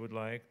today I would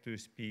like to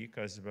speak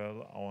as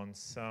well on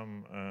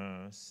some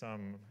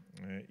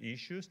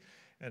issues.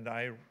 And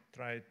I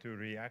try to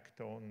react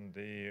on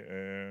the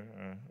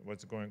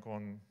what's going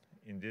on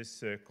in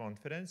this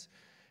conference,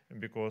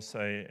 because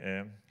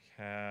I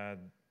have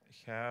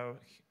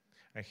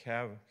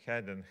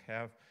had and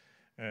have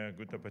a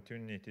good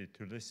opportunity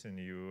to listen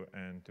to you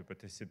and to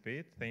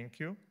participate.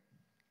 Thank you.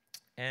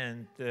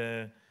 And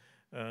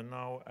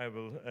now I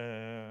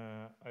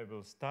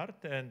will start.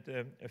 And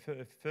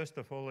first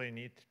of all, I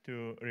need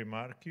to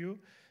remark you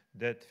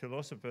that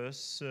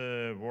philosophers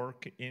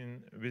work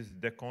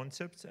with the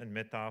concepts and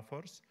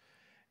metaphors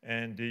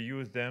and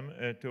use them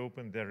to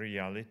open the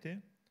reality.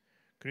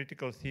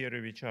 Critical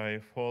theory, which I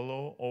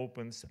follow,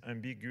 opens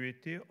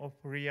ambiguity of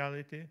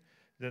reality,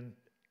 then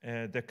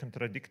the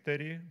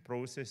contradictory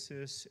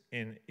processes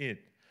in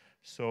it.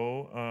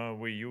 So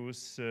we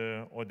use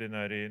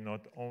ordinary,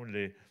 not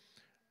only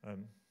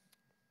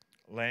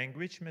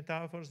language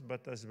metaphors,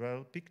 but as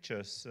well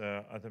pictures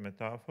are the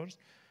metaphors.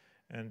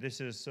 And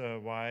this is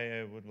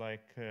why I would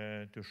like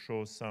to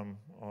show some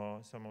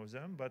of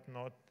them, but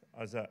not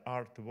as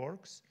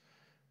artworks,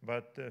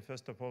 but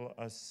first of all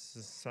as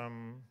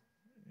some,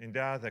 in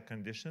the other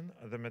condition,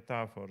 the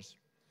metaphors.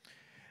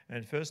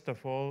 And first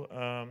of all,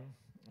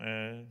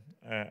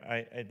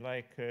 I'd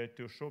like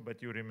to show,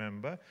 but you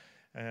remember,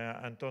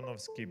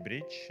 Antonovsky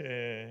Bridge,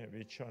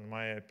 which, on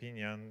my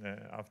opinion,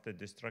 after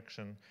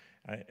destruction,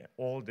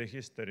 all the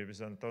history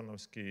with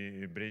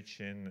Antonovsky Bridge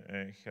in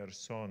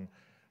Kherson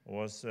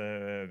was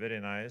a very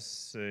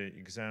nice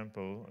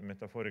example,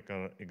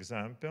 metaphorical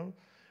example,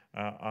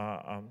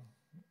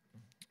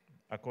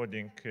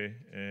 according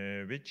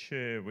which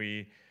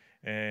we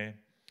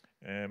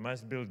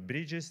must build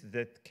bridges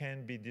that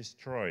can be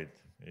destroyed.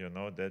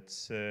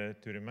 That's to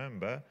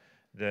remember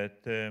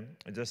that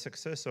the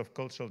success of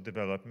cultural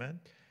development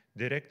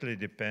directly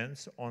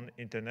depends on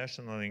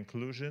international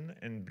inclusion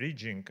and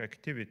bridging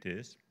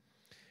activities.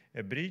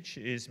 A bridge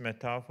is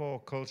metaphor,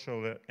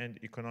 cultural and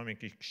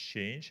economic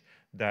exchange,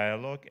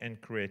 dialogue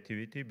and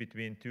creativity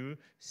between two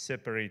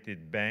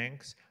separated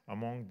banks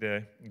among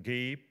the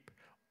gap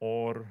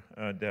or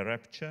the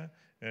rupture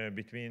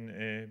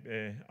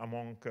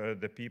among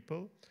the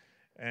people.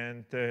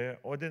 And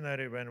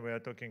ordinary, when we are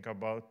talking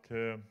about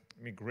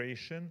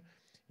migration,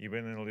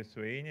 even in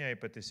Lithuania, I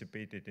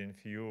participated in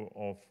few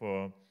of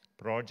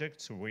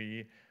projects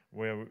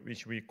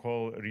which we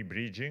call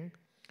rebridging.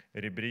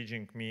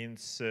 Rebridging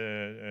means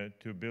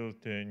to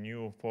build a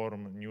new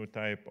form, new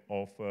type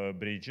of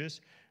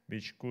bridges,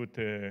 which could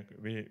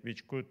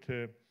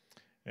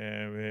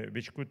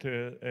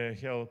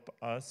help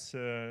us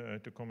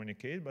to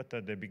communicate. But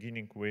at the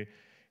beginning, we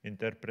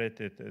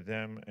interpreted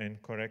them in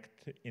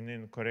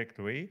incorrect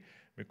way,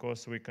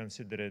 because we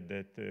considered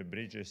that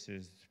bridges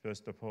is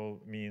first of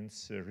all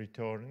means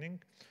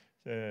returning,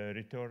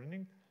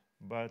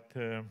 but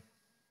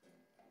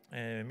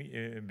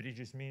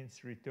bridges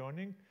means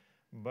returning.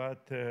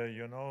 but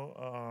you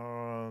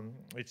know,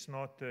 it's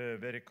not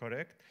very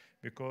correct,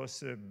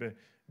 because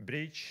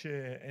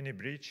any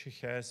bridge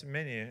has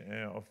many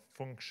of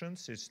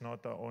functions. It's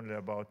not only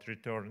about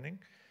returning,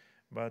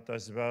 but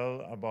as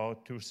well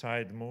about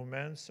two-side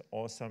movements,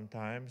 or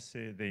sometimes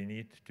they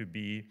need to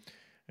be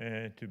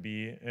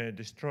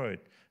destroyed.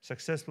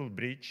 Successful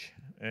bridge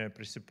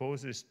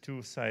presupposes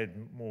two-side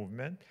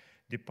movement,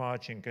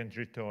 departing and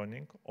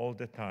returning all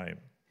the time.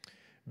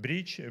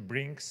 Bridge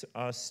brings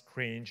us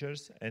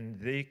strangers, and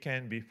they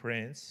can be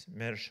friends,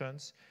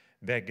 merchants,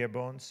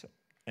 vagabonds,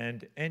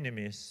 and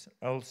enemies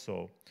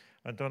also.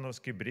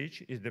 Antonovsky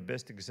Bridge is the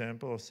best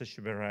example of such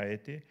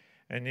variety,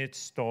 and its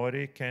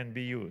story can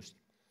be used.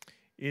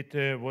 It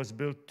was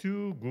built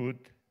too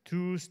good,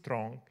 too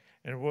strong,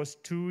 and was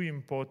too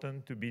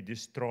important to be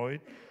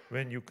destroyed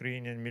when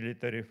Ukrainian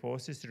military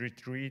forces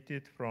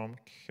retreated from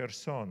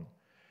Kherson.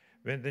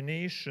 When the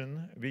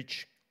nation,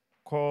 which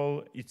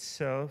called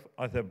itself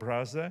other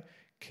brother,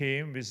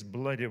 came with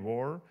bloody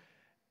war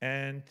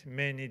and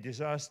many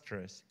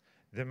disasters.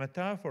 The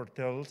metaphor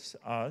tells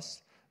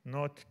us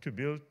not to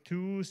build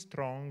too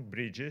strong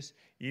bridges,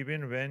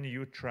 even when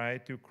you try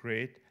to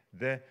create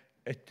the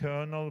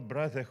eternal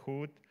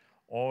brotherhood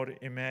or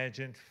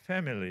imagined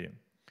family.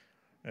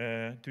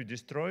 To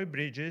destroy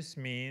bridges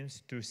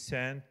means to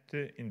send,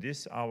 in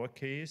this our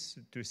case,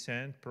 to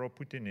send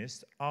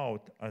pro-Putinists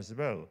out as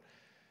well.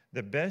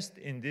 The best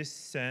in this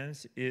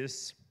sense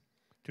is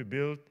to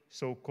build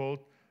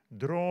so-called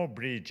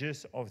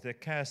drawbridges of the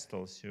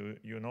castles.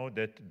 You know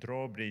that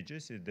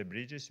drawbridges is the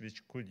bridges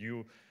which could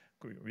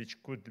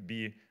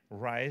be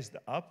raised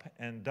up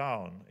and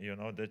down. You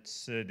know,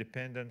 that's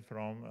dependent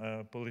from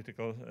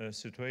political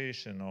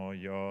situation or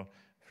your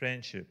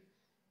friendship.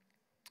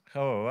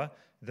 However,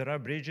 there are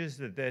bridges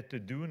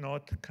that do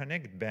not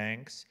connect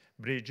banks,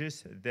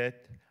 bridges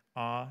that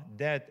are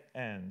dead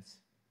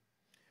ends.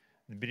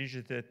 The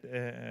bridges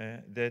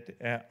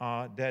that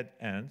are dead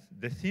ends.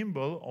 The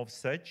symbol of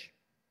such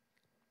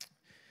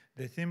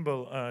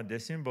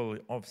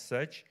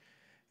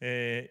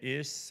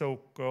is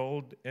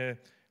so-called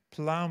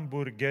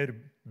Plamburger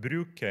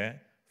Brücke,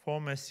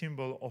 former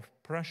symbol of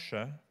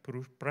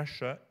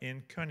Prussia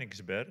in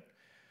Königsberg.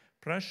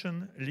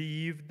 Prussians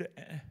left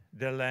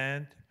the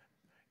land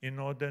in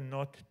order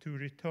not to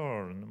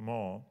return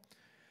more.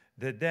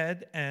 The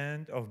dead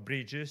end of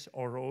bridges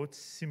or roads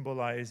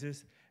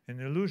symbolizes an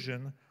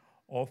illusion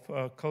of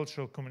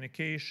cultural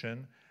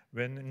communication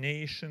when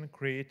nations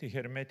create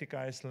hermetic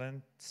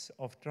islands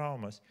of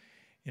traumas.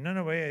 In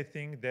another way, I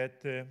think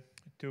that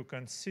to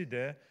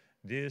consider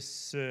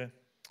this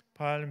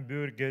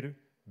Palmburger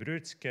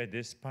Brücke,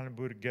 this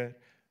Palmburger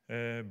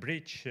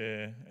bridge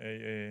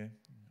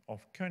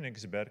of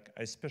Königsberg,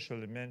 I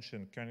especially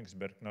mentioned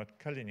Königsberg, not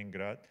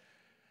Kaliningrad.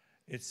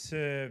 It's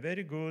a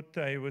very good,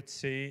 I would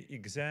say,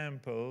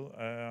 example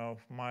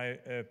of my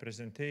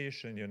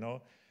presentation, you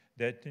know,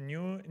 that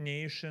new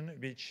nation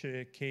which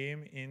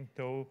came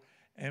into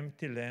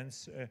empty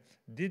lands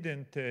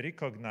didn't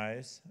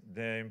recognize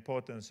the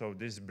importance of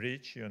this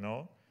bridge, you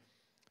know,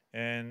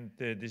 and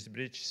this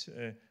bridge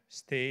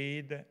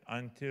stayed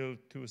until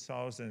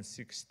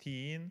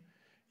 2016,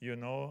 you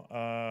know,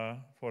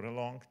 for a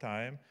long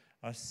time,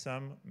 as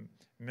some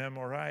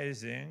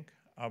memorizing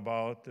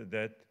about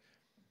that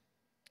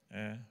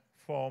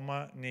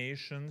former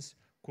nations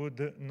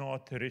could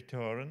not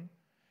return,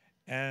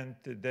 and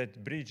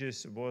that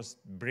bridges was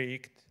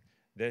breaked,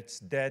 that's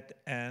dead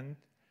end,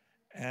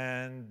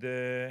 and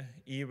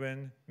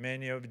even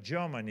many of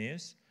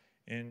Germany's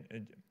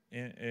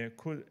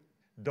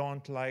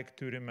don't like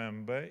to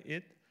remember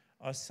it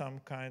as some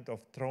kind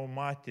of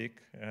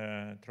traumatic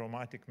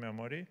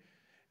memory,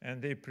 and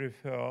they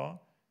prefer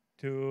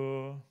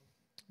to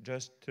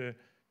just to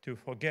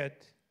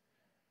forget,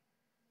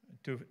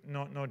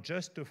 not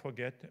just to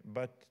forget,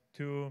 but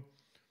to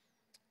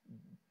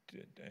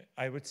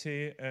I would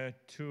say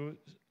to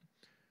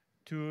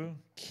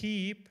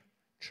keep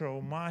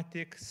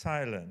traumatic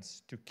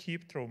silence,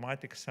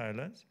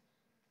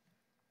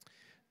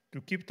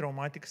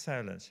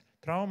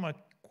 Trauma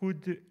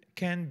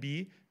can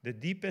be the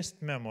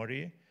deepest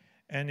memory,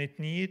 and it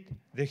needs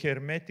the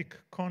hermetic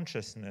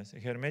consciousness.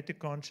 Hermetic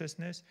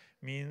consciousness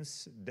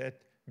means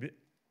that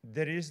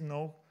there is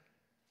no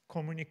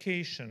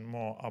communication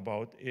more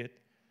about it.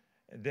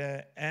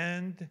 The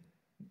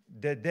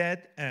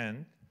dead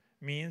end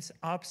means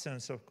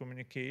absence of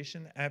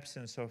communication,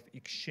 absence of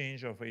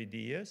exchange of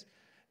ideas.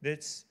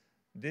 This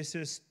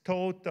is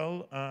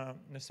total,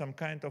 some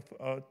kind of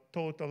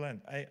total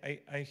end.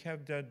 I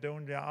have the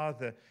only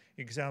other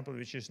example,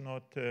 which is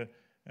not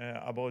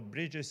about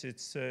bridges.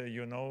 It's,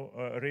 you know,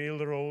 a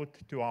railroad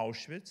to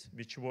Auschwitz,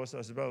 which was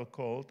as well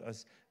called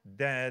as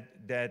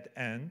dead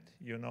end,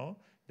 you know,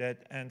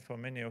 dead end for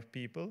many of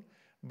people.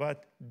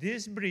 But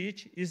this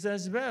bridge is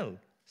as well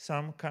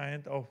some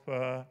kind of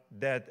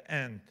dead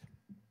end.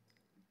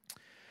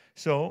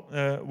 So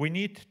we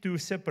need to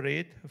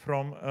separate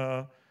from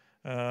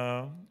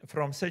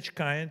such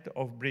kind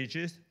of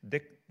bridges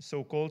the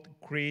so-called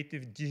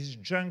creative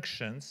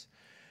disjunctions.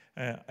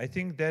 I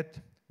think that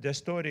the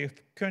story of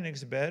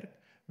Königsberg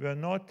were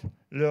not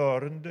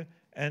learned,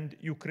 and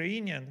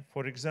Ukrainian,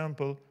 for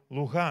example,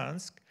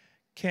 Luhansk,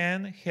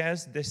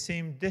 has the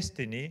same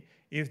destiny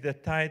if the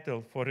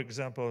title, for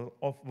example,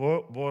 of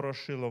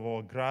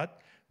Voroshilovo Grad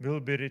will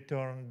be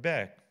returned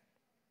back.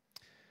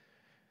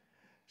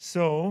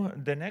 So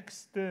the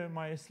next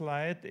my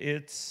slide,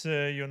 it's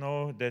you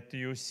know that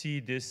you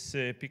see this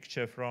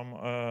picture from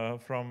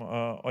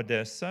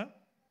Odessa.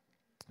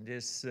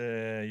 This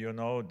you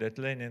know that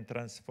Lenin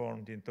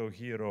transformed into a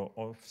hero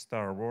of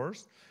Star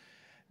Wars.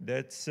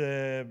 That's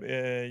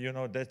you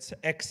know that's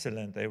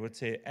excellent. I would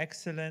say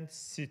excellent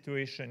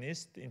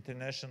situationist,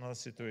 international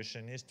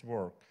situationist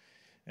work.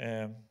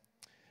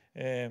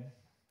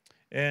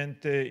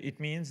 And it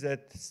means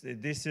that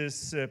this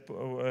is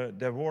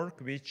the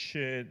work which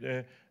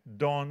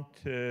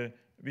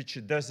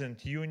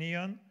doesn't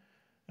union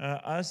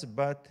us,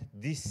 but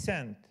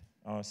dissent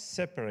or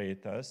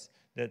separate us.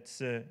 That's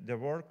the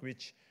work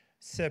which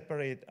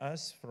separate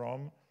us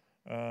from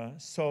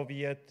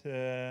Soviet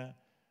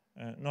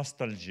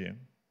nostalgia.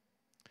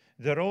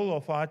 The role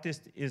of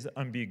artist is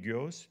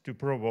ambiguous: to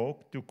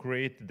provoke, to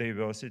create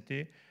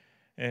diversity.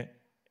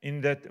 In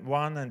that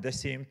one and the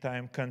same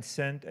time,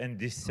 consent and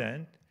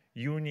dissent,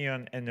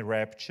 union and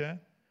rapture,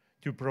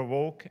 to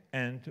provoke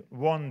and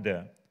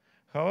wonder.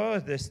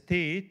 However, the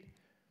state,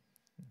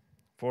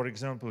 for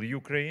example,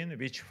 Ukraine,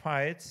 which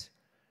fights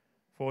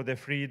for the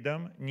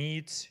freedom,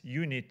 needs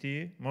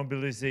unity,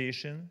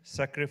 mobilization,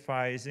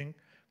 sacrificing,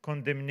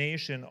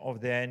 condemnation of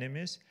the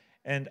enemies,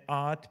 and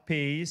art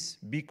pays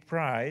big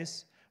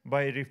price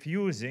by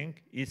refusing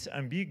its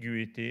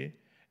ambiguity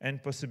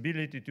and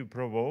possibility to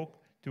provoke,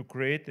 to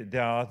create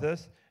the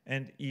others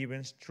and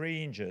even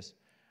strangers.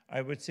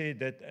 I would say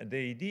that the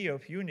idea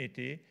of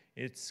unity,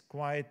 it's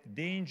quite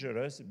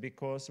dangerous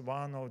because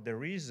one of the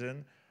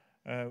reason,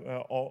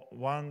 or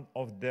one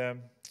of the,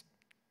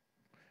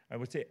 I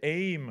would say,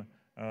 aim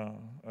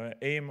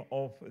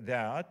of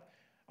that,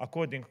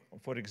 according,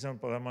 for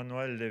example,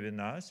 Emmanuel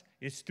Levinas,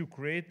 is to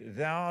create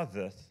the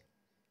others,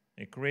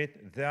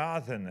 create the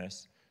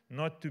otherness,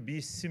 not to be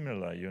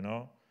similar, you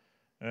know,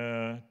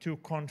 to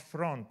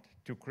confront,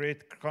 to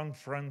create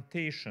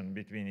confrontation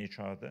between each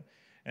other.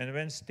 And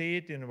when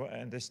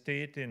the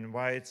state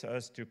invites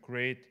us to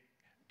create,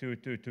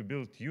 to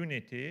build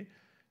unity,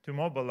 to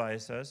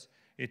mobilize us,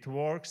 it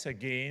works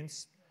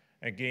against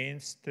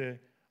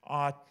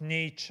art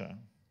nature,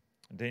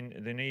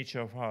 the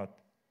nature of art.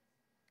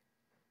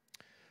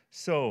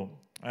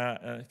 So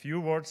a few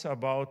words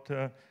about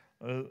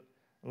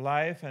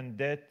life and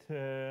death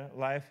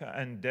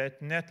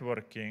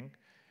networking,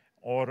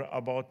 or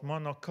about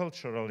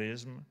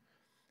monoculturalism.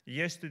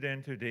 Yesterday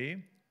and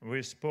today,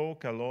 we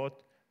spoke a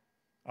lot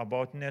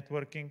about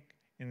networking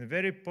in a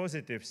very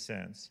positive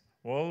sense.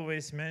 We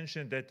always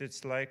mention that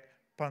it's like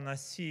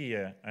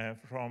panacea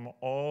from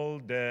all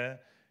the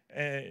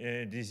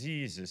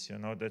diseases, you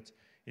know, that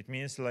it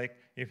means like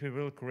if we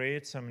will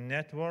create some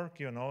network,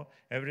 you know,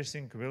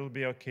 everything will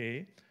be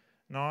okay.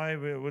 Now I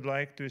would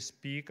like to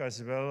speak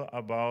as well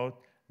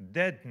about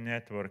dead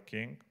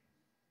networking.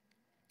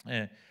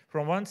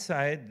 From one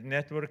side,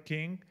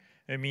 networking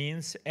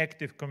means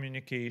active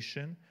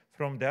communication.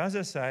 From the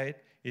other side,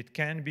 it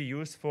can be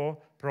used for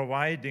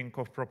providing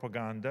of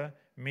propaganda,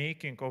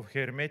 making of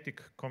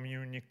hermetic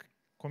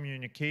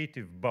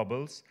communicative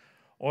bubbles,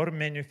 or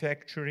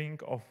manufacturing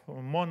of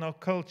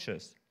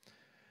monocultures.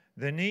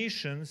 The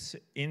nations,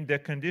 in the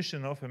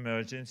condition of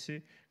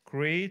emergency,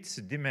 creates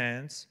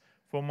demands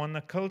for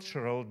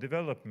monocultural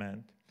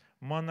development.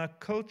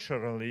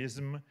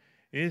 Monoculturalism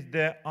is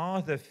the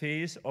other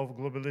phase of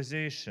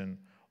globalization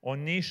or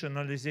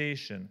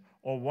nationalization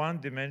or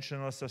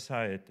one-dimensional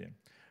society.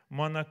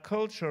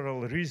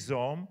 Monocultural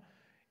rhizome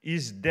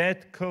is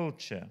dead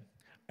culture.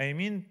 I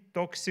mean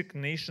toxic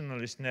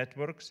nationalist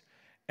networks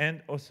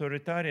and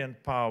authoritarian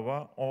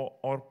power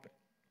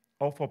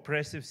of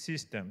oppressive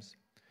systems.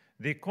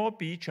 They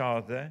copy each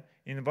other,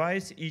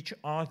 invite each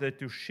other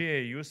to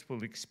share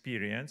useful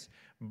experience,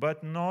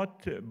 but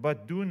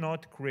do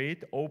not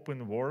create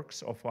open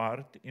works of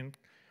art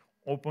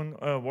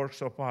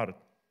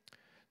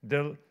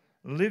The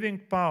living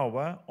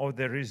power of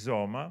the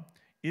rhizoma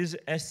is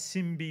a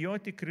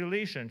symbiotic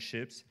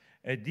relationships,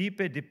 a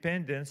deeper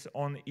dependence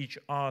on each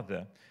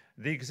other.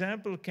 The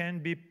example can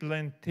be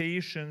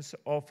plantations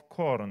of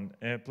corn,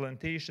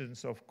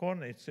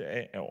 it's,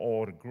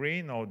 or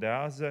grain, or the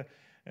other,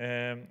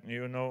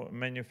 you know,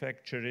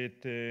 manufactured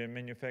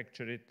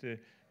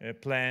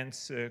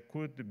plants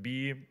could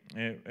be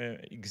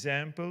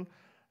example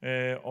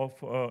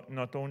of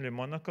not only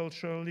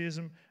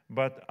monoculturalism,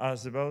 but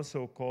as well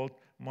so-called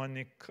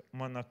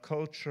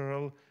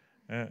monocultural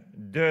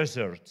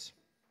deserts.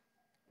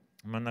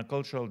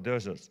 Monocultural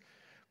deserts.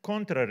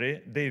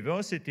 Contrary,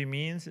 diversity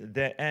means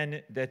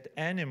that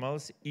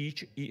animals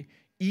eat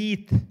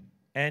each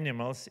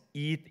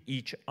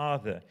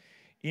other.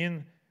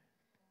 In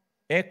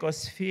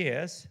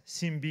ecospheres,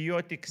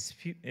 symbiotic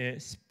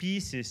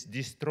species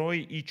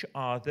destroy each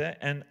other,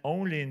 and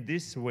only in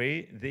this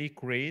way they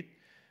create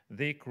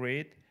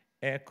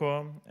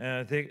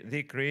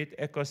they create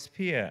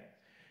ecosphere.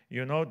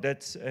 You know,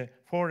 that's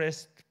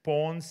forest,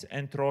 ponds,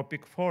 and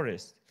tropic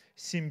forest.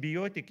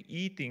 Symbiotic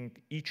eating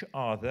each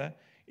other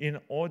in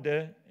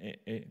order,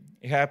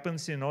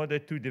 happens in order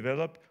to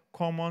develop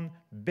common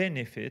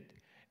benefit,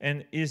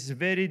 and is a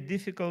very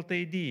difficult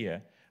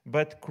idea,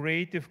 but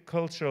creative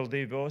cultural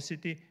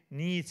diversity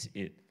needs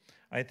it.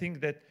 I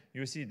think that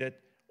you see that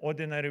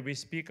ordinarily we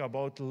speak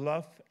about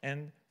love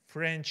and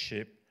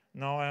friendship.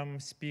 Now I'm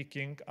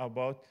speaking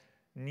about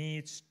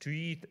needs to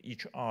eat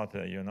each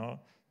other, you know,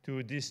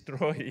 to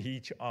destroy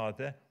each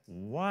other.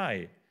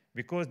 Why?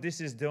 Because this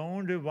is the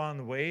only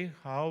one way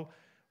how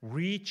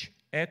rich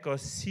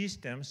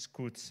ecosystems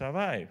could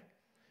survive.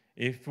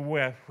 If we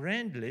are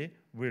friendly,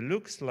 we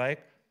look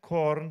like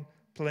corn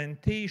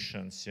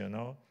plantations, you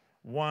know,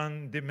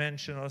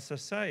 one-dimensional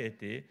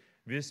society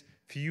with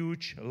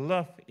huge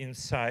love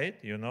inside,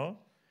 you know,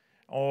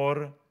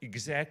 or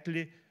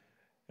exactly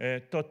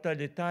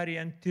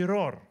totalitarian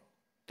terror.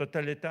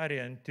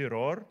 Totalitarian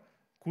terror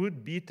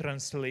could be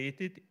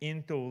translated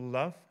into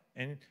love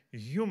and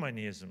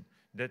humanism,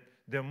 that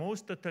the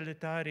most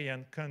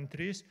totalitarian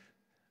countries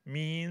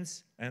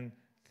means and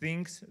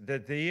thinks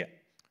that they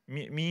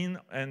mean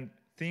and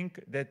think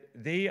that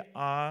they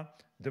are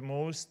the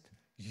most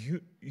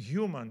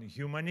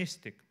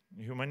humanistic.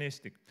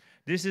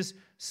 This is,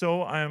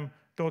 so I'm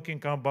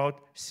talking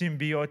about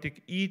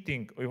symbiotic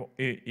eating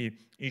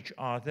each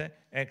other,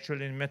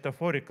 actually in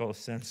metaphorical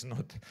sense,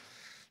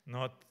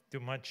 not too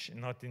much,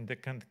 not in the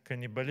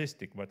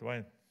cannibalistic, but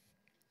why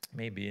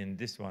maybe in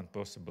this one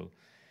possible.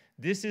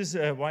 This is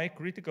why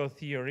critical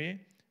theory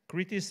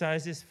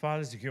criticizes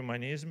false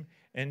humanism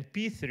and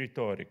peace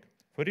rhetoric.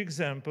 For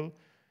example,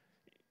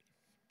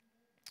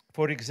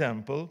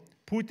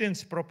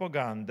 Putin's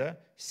propaganda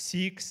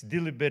seeks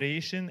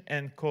deliberation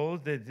and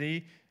calls that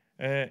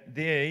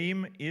their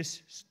aim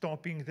is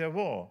stopping the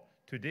war.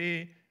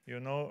 Today, you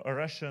know,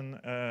 Russian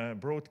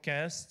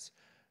broadcasts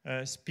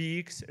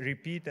speaks,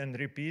 repeat and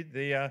repeat.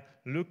 They are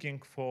looking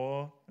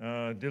for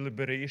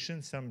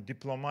deliberation, some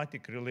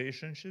diplomatic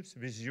relationships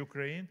with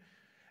Ukraine,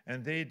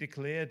 and they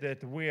declare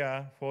that we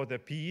are for the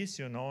peace,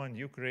 you know, and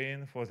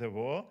Ukraine for the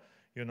war.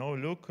 You know,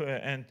 look,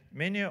 and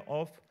many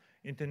of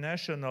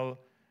international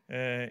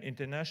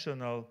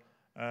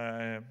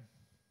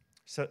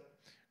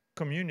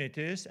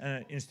communities,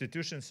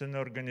 institutions and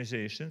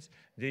organizations,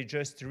 they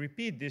just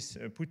repeat this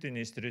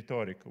Putinist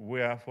rhetoric.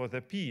 We are for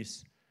the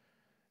peace.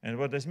 And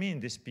what does mean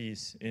this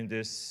peace in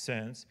this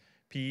sense?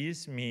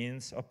 Peace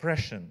means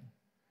oppression.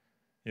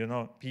 You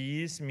know,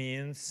 peace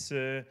means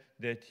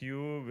that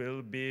you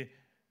will be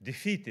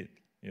defeated,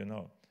 you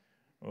know.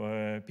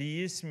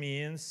 Peace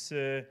means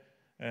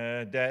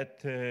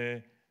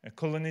that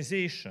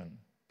colonization.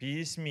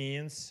 Peace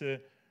means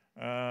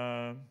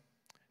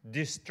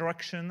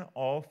destruction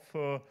of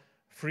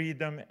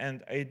freedom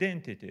and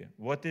identity.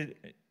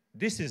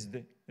 This is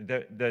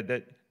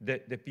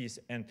the peace,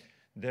 and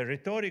the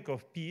rhetoric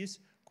of peace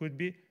could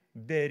be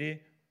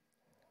very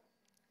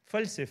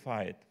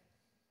falsified.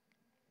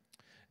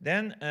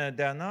 Then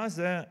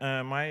another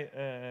my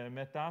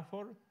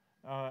metaphor.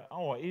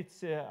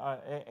 It's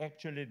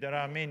actually there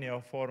are many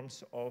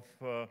forms of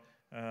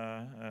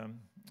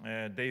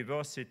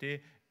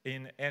diversity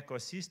in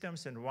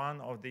ecosystems, and one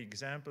of the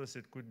examples,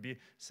 it could be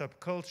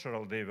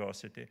subcultural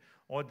diversity.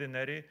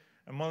 Ordinary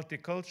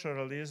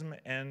multiculturalism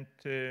and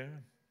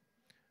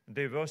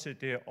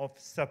diversity of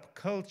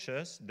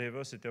subcultures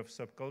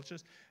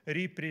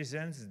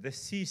represents the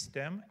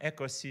system,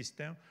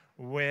 ecosystem,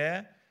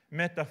 where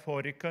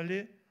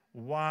metaphorically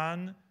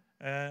one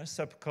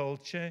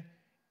subculture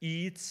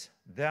eats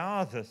the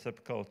other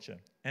subculture.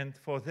 And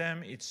for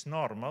them it's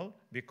normal,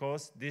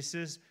 because this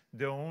is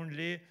the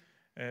only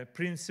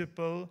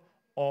principle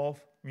of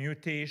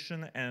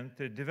mutation and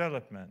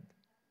development.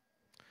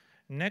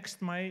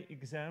 Next, my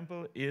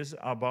example is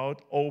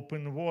about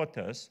open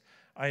waters.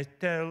 I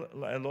tell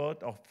a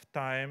lot of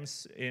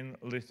times in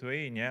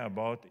Lithuania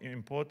about the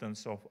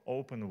importance of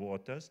open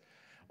waters.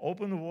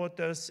 Open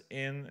waters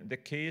in the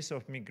case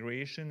of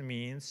migration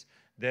means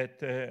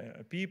that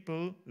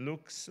people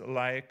looks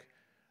like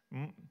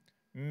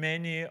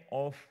many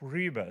of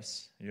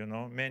rivers, you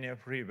know, many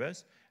of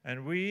rivers,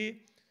 and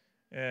we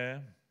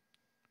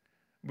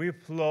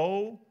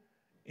flow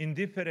in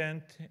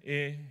different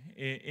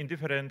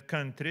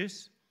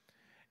countries,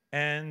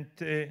 and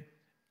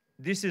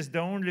this is the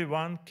only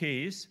one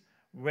case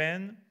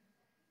when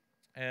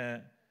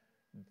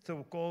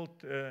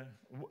so-called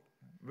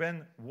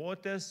when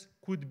waters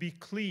could be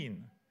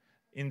clean.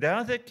 In the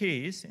other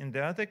case,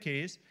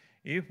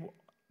 if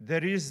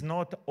there is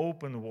not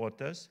open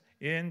waters,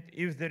 and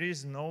if there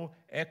is no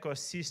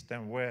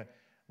ecosystem where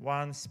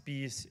one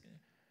species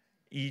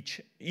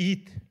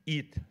eat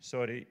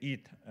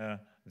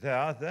the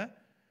other,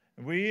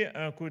 we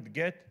could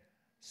get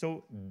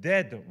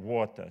dead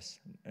waters.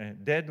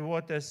 Dead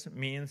waters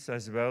means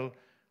as well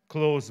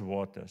closed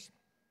waters.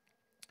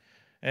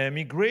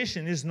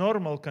 Migration is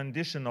normal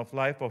condition of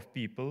life of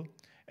people,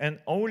 and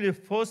only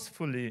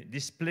forcefully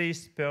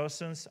displaced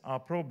persons are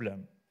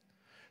problem.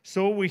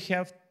 So we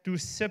have to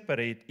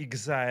separate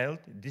exiled,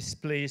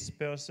 displaced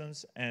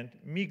persons and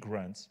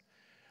migrants.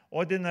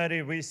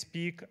 Ordinarily, we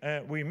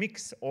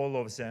mix all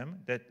of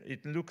them, that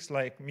it looks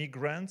like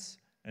migrants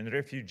and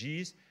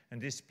refugees and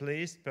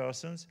displaced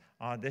persons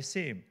are the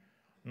same.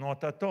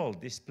 Not at all.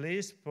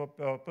 Displaced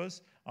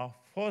persons are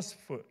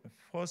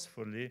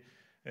forcefully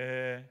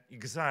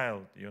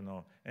exiled,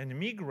 and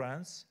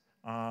migrants,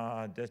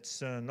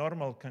 that's a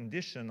normal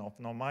condition of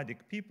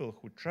nomadic people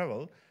who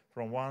travel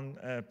from one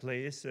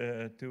place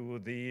to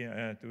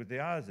the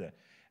other.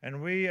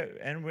 And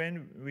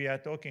when we are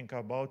talking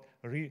about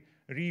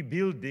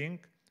rebuilding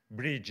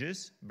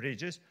bridges,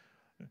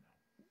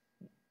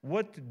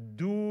 what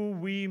do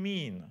we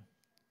mean?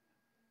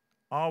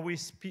 Are we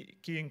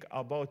speaking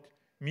about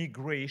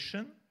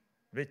migration?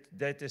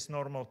 That is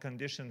normal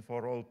condition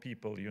for all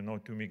people,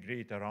 to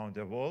migrate around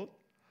the world?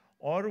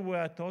 Or we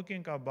are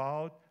talking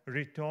about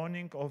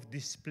returning of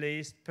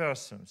displaced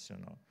persons,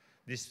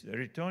 This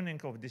returning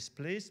of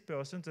displaced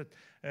persons that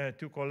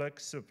two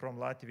colleagues from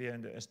Latvia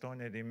and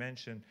Estonia, they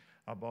mentioned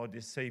about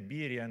the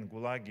Siberian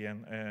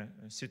Gulagian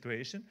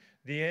situation.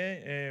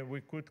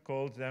 We could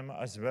call them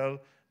as well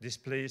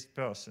displaced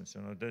persons.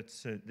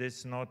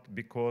 That's not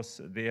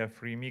because they are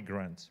free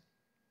migrants.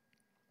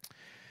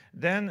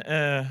 Then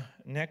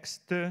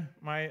next,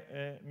 my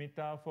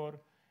metaphor,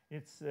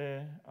 it's,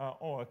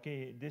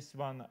 this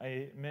one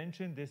I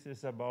mentioned. This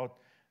is about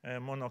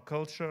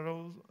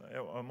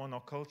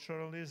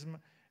monoculturalism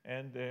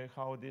and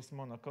how this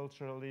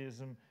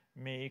monoculturalism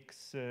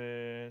makes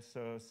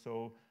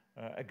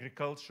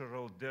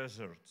agricultural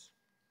deserts.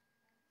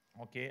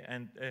 Okay,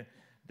 and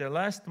the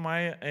last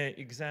my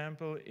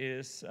example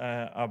is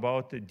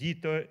about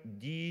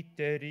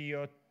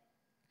deterritorialization,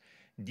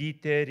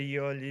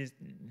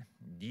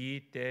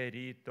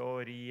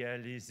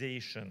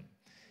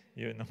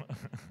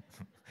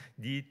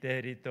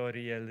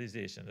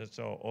 deterritorialization. That's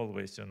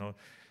always,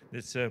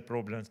 it's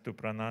problems to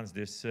pronounce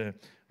this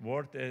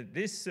word.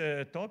 This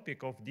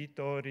topic of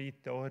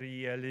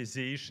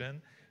deterritorialization,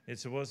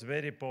 it was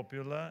very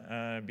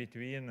popular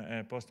between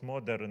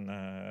postmodern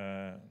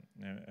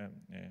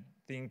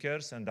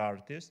thinkers and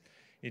artists.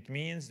 It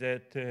means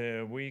that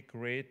we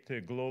create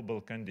a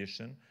global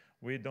condition.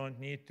 We don't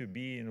need to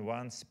be in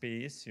one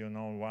space,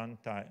 one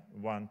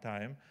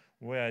time.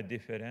 We are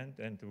different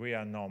and we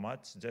are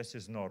nomads. This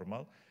is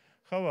normal.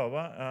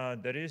 However,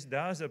 there is the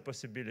other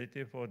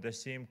possibility for the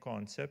same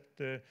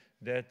concept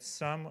that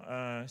some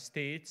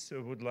states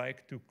would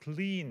like to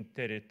clean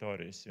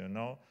territories,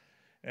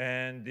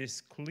 And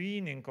this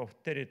cleaning of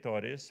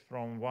territories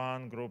from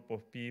one group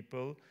of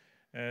people,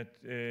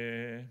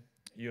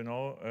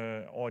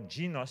 or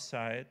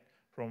genocide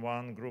from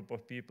one group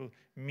of people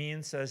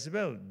means as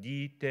well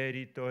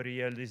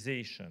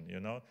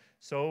deterritorialization,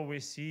 So we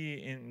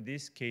see in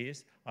this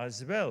case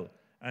as well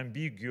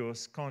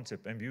ambiguous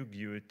concept,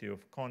 ambiguity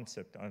of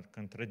concept, or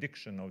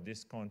contradiction of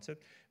this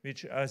concept,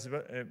 which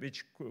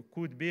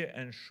could be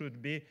and should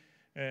be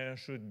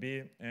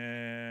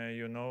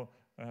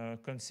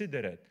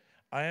considered.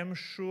 I am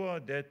sure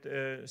that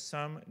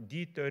some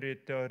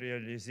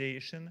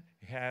deterritorialization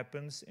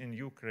happens in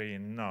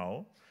Ukraine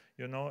now,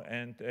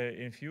 and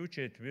in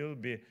future it will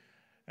be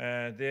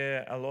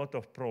there are a lot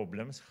of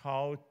problems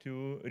how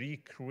to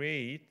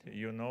recreate,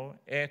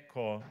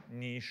 eco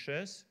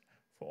niches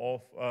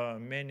of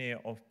many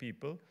of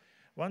people.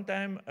 One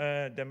time,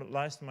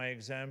 my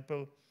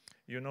example,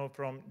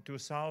 from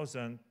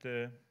 2000,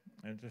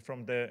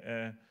 from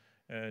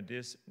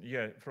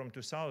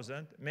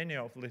 2000, many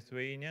of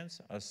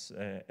Lithuanians, as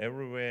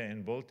everywhere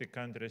in Baltic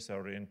countries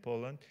or in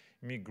Poland,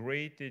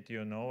 migrated,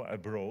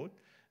 abroad.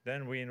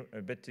 Then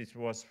but it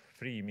was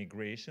free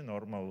migration,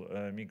 normal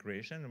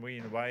migration. We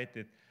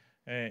invited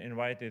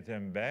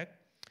them back.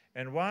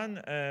 And one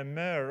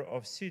mayor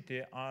of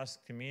city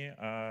asked me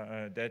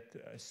that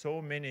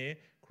so many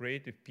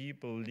creative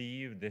people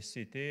leave the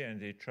city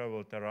and they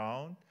traveled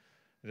around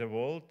the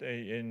world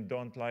and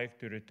don't like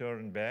to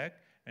return back.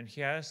 And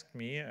he asked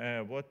me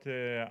what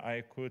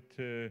I could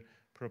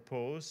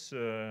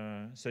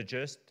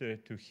suggest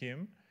to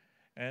him.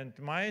 And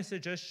my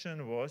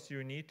suggestion was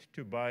you need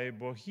to buy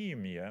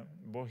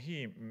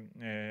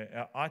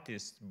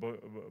artist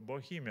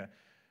Bohemia.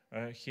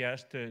 He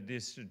asked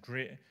this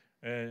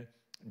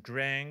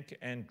drank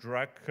and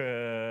drug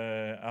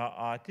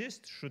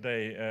artist, should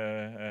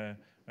I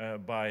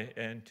buy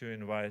and to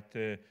invite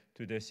to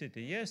the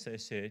city? Yes, I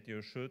said,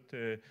 you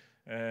should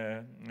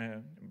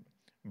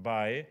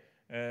buy,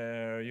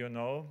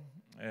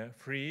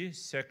 free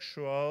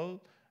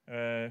sexual,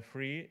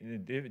 free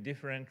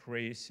different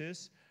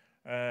races,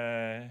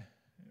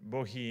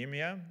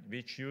 Bohemia,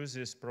 which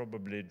uses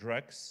probably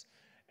drugs,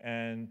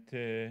 and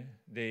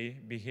they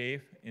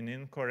behave in an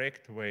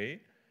incorrect way.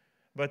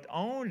 But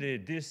only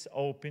this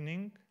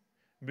opening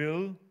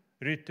will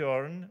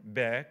return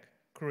back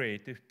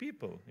creative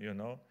people,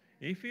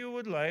 If you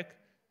would like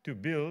to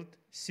build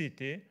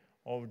city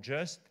of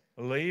just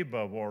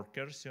labor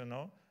workers,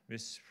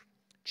 with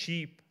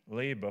cheap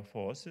labor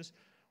forces,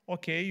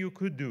 okay, you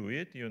could do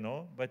it,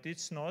 but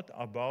it's not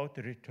about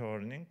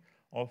returning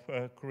of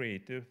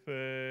creative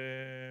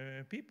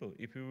people.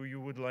 If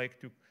you would like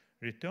to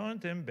return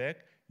them back,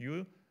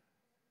 you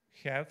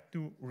have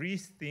to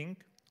rethink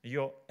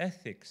your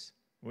ethics,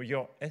 or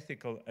your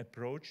ethical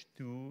approach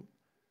to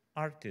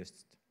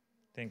artists.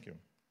 Thank you.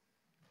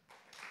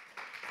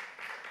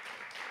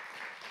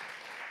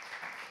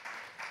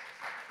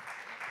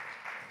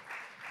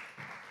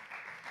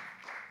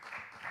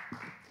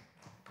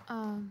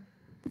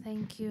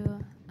 Thank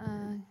you,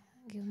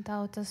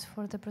 Gintautas,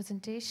 for the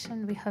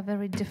presentation. We have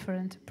very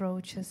different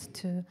approaches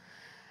to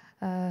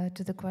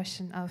the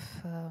question of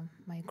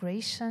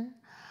migration.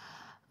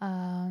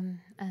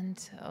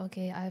 And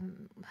okay,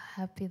 I'm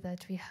happy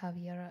that we have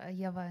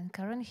Ieva and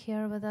Karen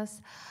here with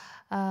us.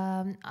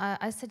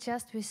 I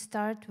suggest we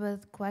start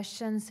with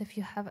questions, if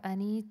you have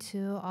any,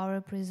 to our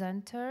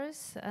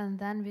presenters, and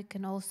then we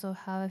can also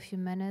have a few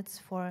minutes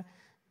for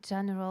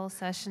general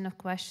session of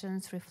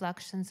questions,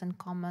 reflections, and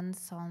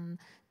comments on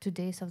 2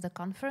 days of the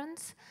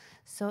conference.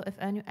 So if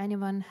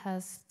anyone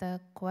has the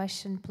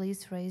question,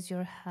 please raise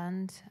your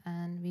hand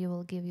and we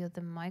will give you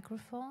the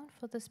microphone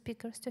for the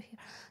speakers to hear.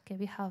 Okay,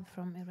 we have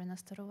from Irina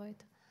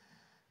Starovoit.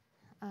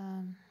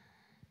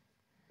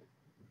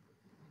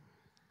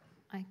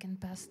 I can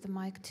pass the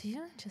mic to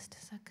you, just a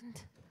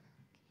second.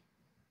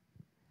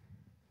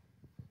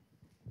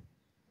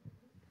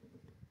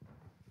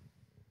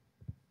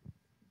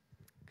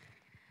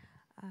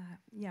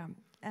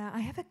 I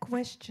have a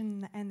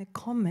question and a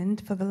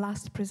comment for the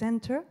last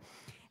presenter,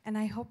 and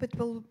I hope it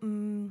will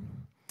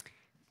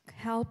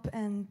help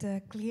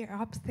and clear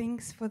up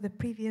things for the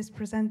previous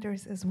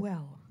presenters as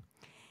well.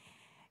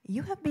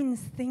 You have been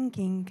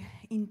thinking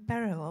in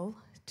parallel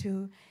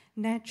to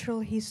natural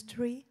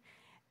history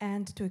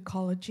and to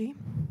ecology,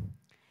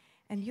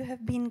 and you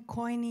have been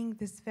coining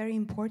this very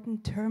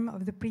important term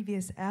of the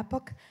previous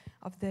epoch,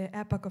 of the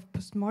epoch of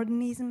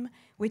postmodernism,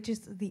 which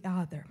is the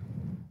other.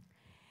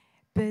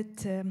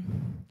 But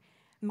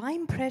my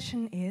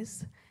impression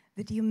is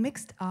that you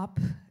mixed up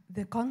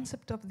the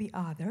concept of the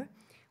other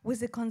with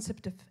the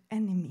concept of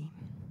enemy.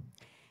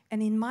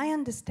 And in my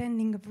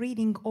understanding of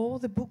reading all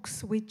the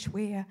books which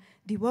were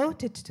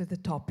devoted to the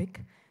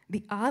topic,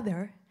 the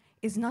other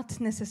is not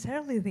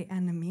necessarily the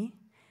enemy.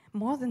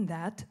 More than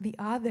that, the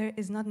other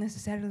is not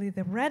necessarily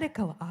the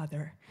radical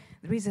other.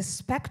 There is a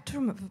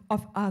spectrum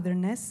of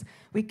otherness.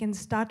 We can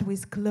start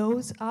with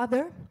close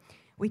other.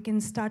 We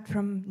can start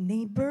from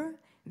neighbor,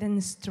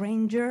 then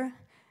stranger,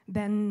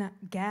 then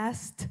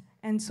guest,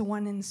 and so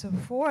on and so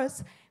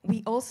forth.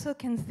 We also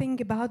can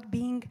think about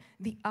being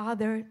the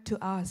other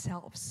to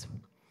ourselves.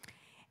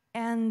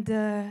 And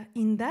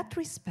in that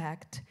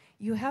respect,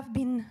 you have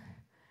been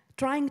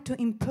trying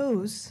to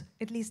impose,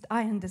 at least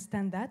I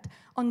understand that,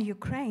 on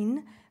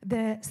Ukraine,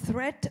 the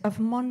threat of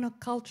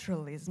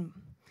monoculturalism.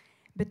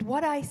 But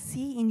what I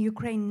see in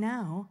Ukraine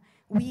now,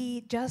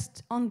 we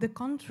just, on the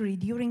contrary,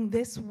 during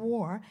this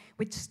war,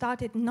 which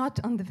started not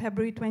on the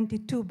February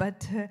 22,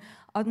 but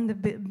on the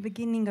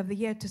beginning of the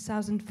year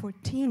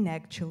 2014,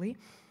 actually,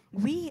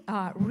 we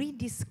are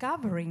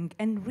rediscovering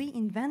and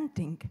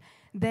reinventing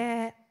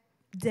the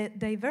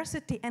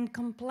diversity and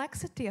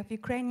complexity of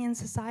Ukrainian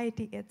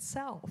society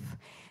itself.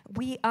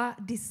 We are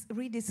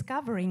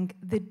rediscovering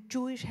the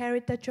Jewish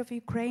heritage of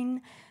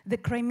Ukraine, the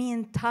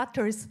Crimean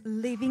Tatars'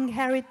 living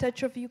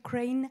heritage of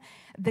Ukraine,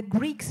 the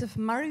Greeks of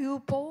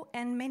Mariupol,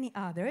 and many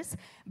others.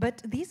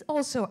 But these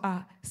also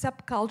are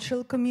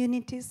subcultural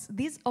communities.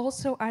 These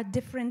also are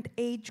different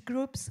age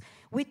groups,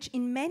 which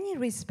in many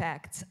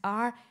respects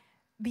are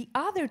the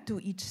other to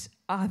each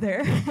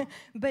other,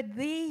 but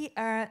they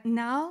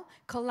now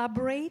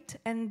collaborate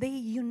and they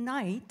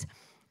unite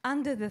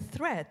under the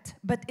threat,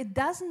 but it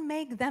doesn't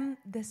make them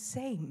the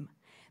same.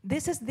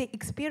 This is the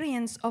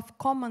experience of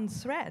common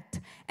threat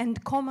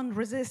and common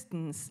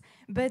resistance.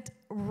 But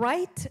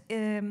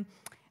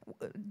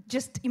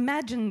just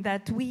imagine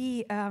that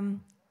we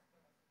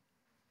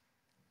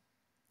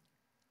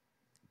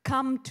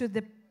come to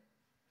the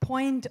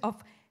point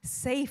of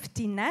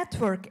safety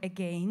network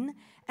again,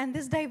 and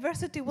this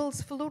diversity will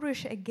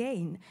flourish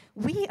again.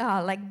 We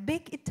are like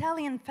big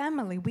Italian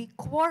family. We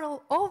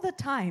quarrel all the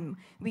time.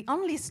 We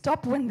only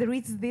stop when there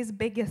is this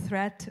bigger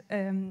threat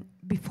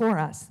before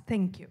us.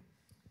 Thank you.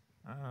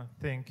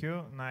 Thank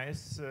you.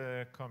 Nice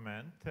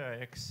comment.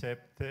 I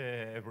accept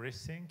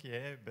everything,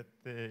 yeah, but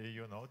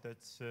you know,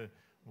 that's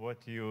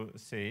what you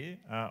say.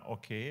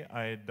 Okay,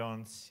 I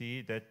don't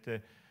see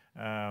that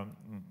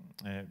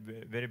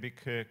very big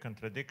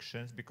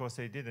contradictions, because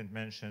I didn't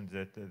mention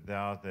that the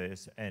other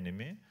is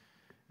enemy.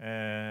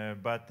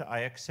 But I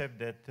accept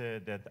that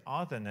that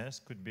otherness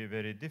could be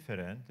very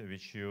different,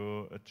 which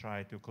you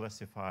try to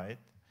classify it,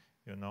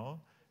 you know.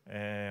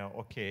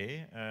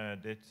 Okay,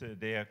 that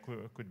they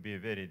could be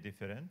very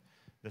different.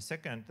 The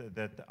second,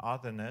 that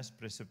otherness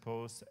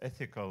presupposes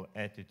ethical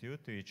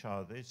attitude to each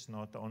other. It's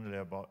not only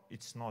about,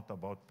 it's not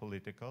about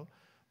political.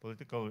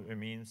 Political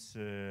means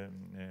a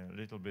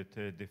little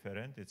bit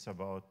different. It's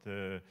about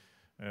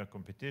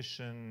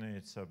competition,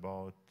 it's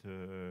about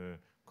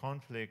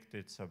conflict,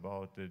 it's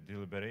about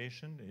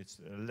deliberation.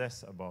 It's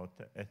less about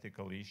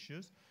ethical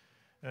issues.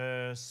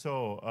 In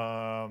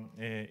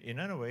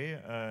any way,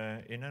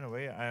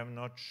 I am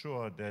not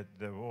sure that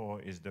the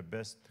war is the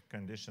best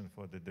condition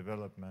for the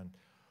development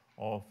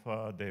of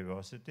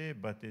diversity,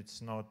 but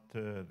it's not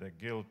the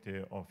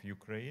guilty of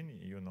Ukraine.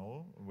 You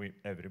know,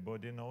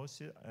 everybody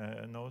knows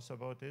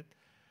about it.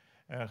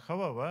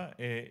 However,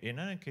 in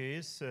any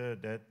case,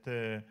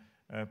 that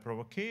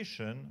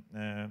provocation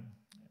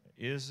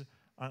is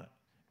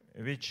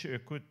which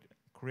could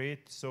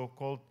create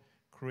so-called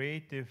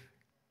creative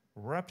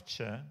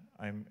rupture.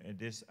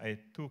 I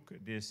took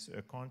this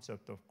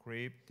concept of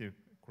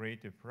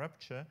creative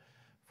rupture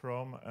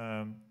from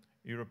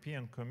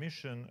European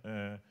Commission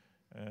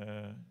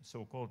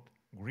so-called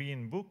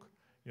Green Book,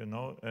 you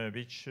know,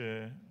 which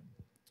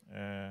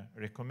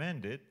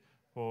recommended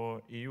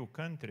for EU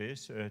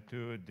countries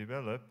to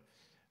develop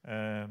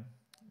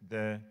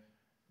the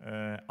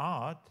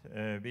art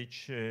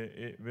which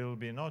will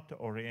be not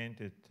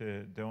oriented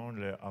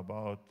only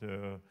about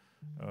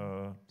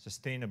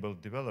sustainable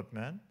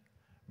development,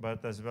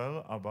 but as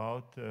well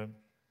about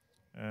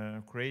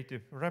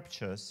creative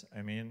ruptures,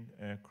 I mean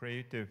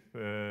creative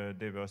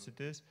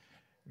diversities,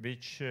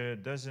 which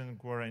doesn't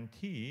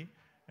guarantee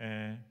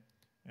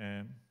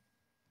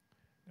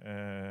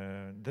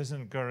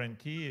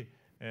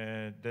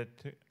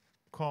that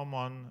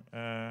common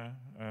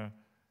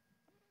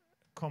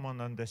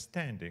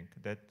understanding,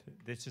 that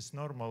this is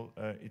normal.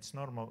 It's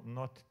normal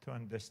not to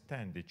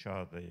understand each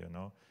other, you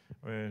know.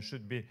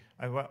 Should be.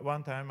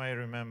 One time I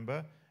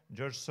remember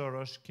George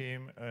Soros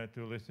came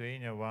to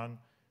Lithuania one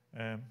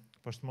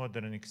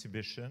postmodern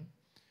exhibition,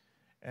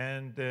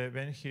 and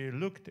when he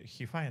looked,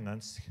 he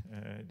financed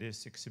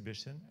this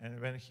exhibition, and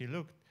when he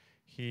looked,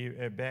 he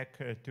back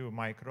to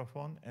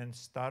microphone and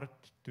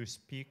start to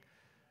speak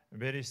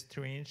very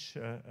strange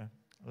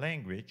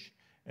language,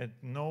 and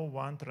no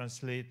one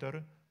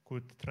translator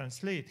could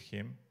translate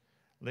him.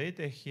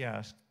 Later he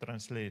asked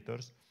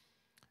translators,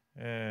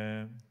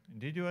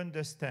 did you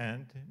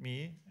understand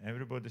me?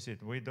 Everybody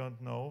said, we don't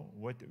know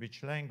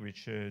which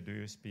language do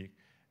you speak.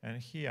 And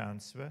he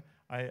answered,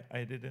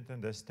 I didn't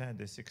understand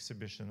this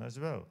exhibition as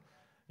well.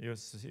 You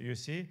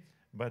see,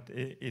 but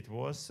it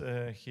was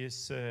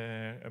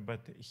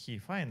but he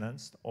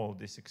financed all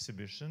this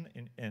exhibition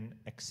and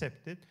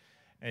accepted.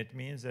 It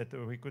means that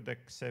we could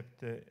accept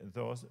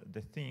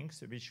the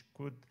things which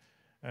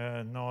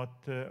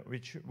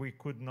which we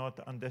could not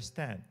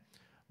understand.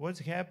 What's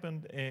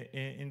happened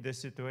in the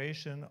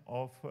situation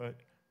of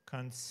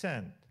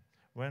consent?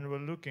 When we're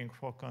looking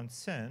for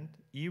consent,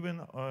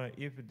 even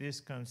if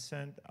this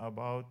consent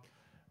about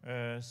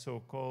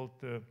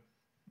so-called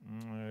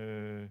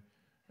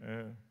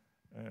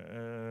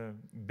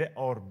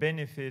or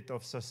benefit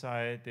of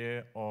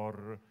society,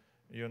 or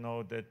you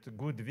know, that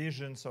good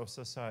visions of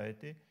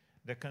society,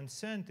 the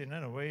consent in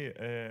any way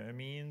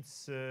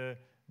means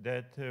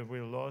that we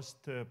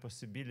lost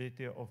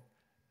possibility of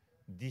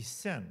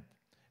dissent.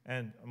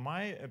 And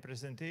my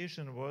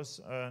presentation was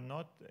I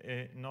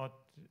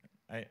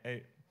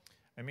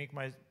made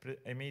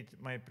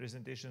my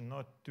presentation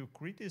not to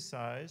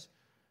criticize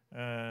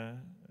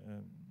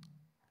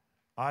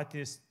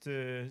artist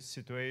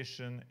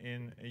situation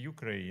in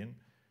Ukraine,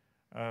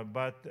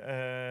 but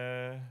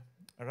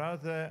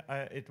rather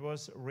it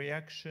was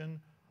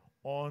reaction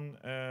on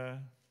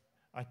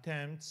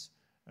attempts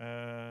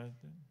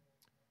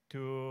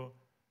to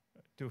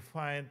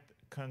find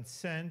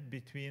consent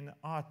between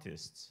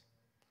artists.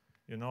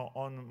 You know,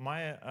 on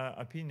my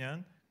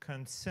opinion,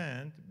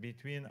 consent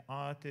between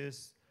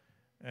artists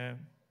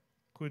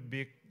could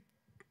be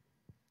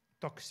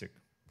toxic.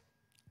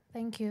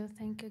 Thank you,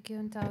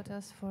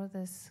 Gintautas, for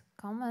this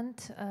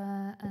comment.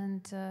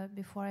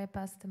 Before I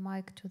pass the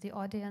mic to the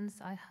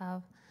audience, I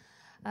have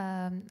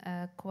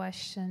a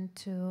question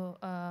to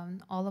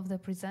all of the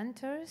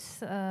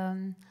presenters.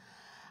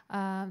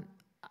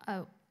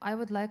 I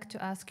would like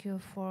to ask you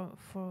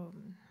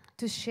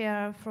to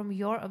share from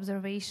your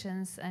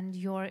observations and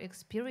your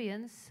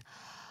experience,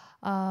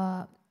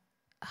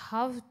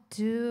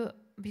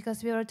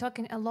 because we are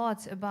talking a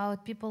lot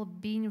about people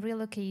being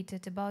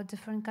relocated, about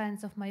different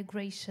kinds of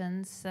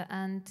migrations,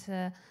 and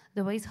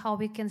the ways how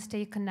we can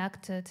stay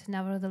connected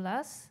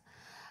nevertheless.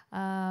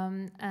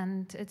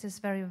 And it is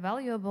very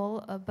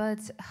valuable, but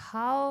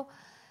how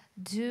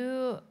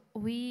do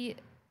we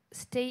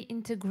stay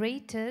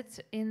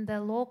integrated in the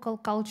local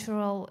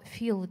cultural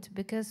field?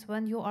 Because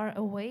when you are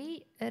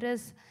away, it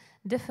is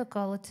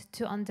difficult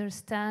to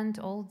understand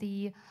all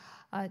the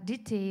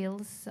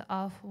details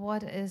of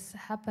what is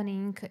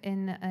happening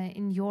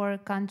in your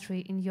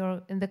country,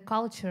 in the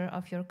culture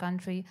of your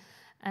country,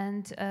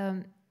 and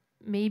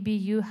maybe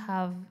you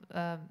have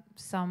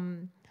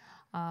some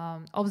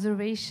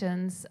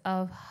observations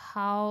of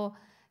how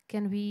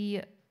can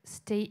we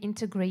stay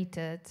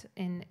integrated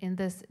in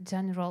this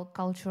general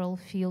cultural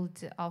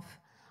field of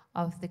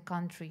the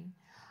country.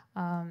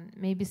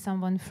 Maybe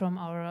someone from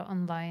our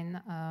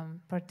online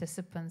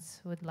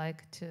participants would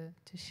like to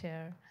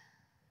share.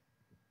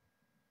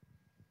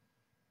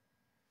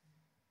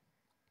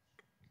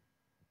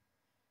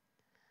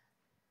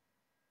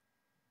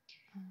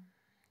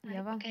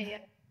 Ieva? Okay, yeah.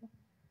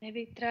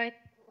 maybe try to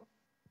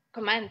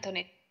comment on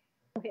it,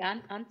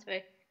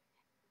 answer.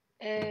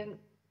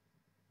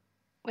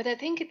 But I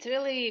think it's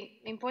really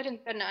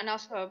important, and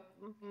also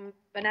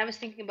when I was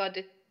thinking about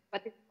it,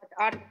 what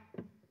are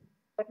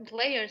important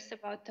layers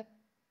about the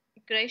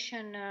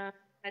migration,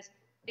 as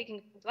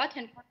speaking from the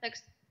Latvian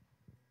context,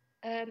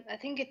 I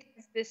think it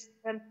is this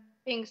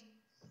things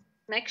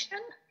connection,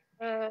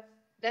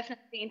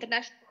 definitely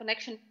international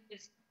connection,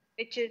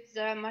 which is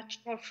much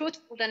more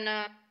fruitful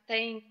than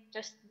staying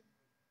just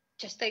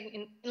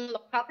staying in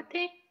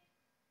locality.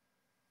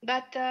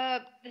 But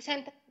at the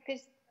same time,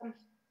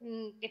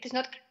 it is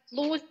not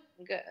losing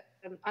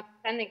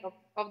understanding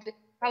of the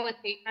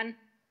locality, and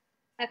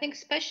I think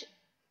especially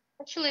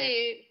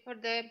for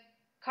the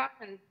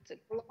current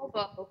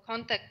global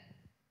context,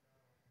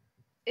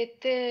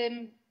 it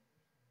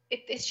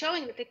is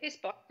showing that it is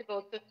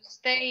possible to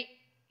stay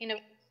in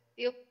a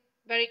still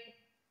very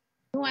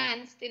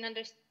nuanced in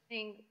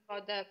understanding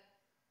about the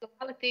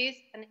localities,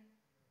 and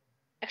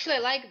actually I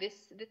like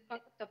this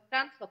concept of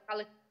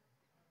translocality.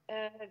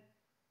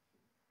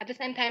 At the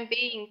same time,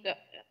 being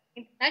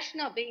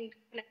international, being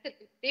connected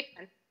with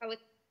different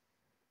localities,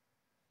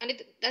 and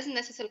it doesn't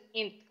necessarily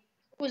mean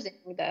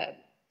losing the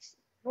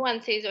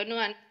nuances or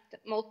nuanced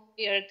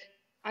multi-tiered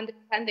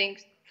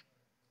understandings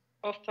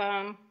of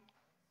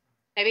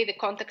maybe the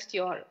context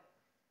the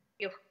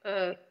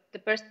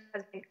person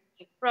has been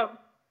coming from,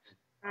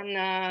 and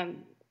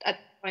at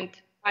the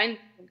point finding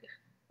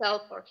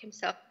himself or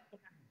himself in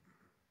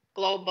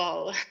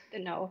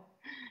a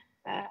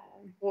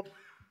global,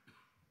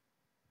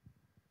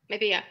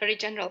 maybe a very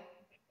general.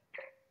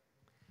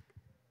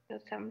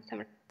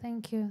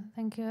 Thank you.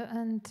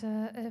 And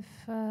if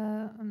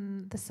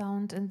the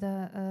sound in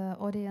the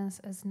audience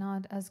is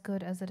not as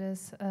good as it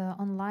is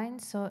online,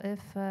 so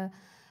if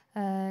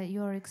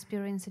you're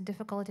experiencing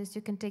difficulties,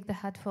 you can take the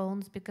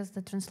headphones because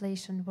the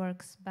translation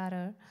works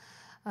better.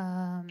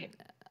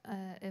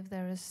 If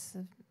there is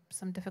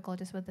some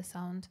difficulties with the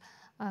sound.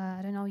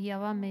 I don't know,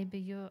 Ieva, maybe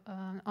you,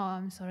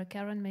 I'm sorry,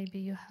 Karen, maybe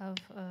you have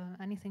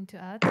anything to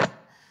add?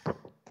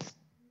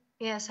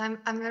 Yes, I'm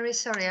very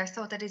sorry. I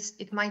thought that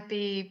it might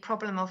be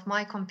problem of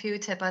my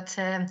computer, but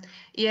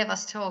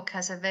Ieva's talk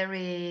has a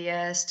very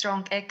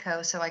strong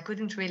echo, so I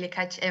couldn't really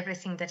catch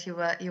everything that you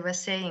were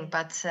saying.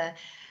 But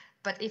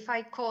if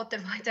I caught the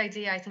right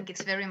idea, I think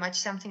it's very much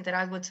something that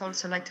I would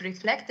also like to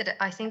reflect. That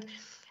I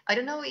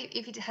don't know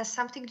if it has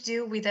something to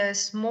do with a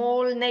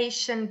small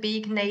nation,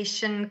 big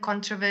nation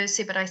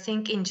controversy, but I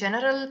think in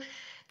general,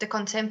 the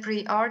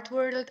contemporary art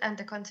world and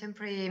the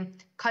contemporary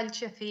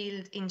culture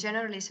field in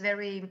general is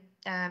very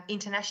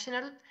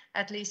international.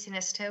 At least in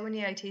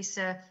Estonia, it is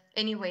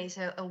anyways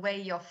a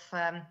way of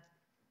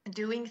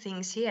doing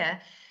things here.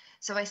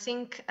 So I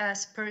think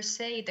as per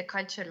se, the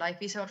culture life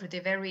is already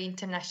very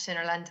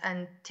international,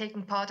 and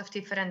taking part of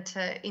different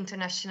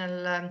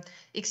international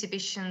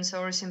exhibitions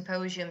or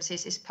symposiums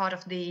is part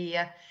of the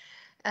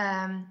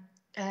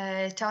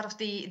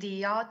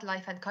art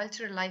life and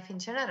cultural life in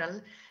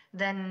general.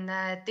 Then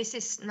this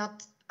is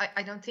not,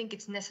 I don't think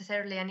it's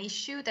necessarily an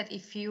issue that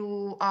if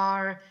you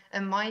are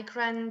a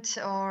migrant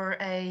or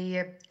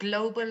a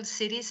global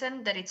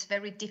citizen, that it's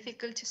very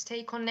difficult to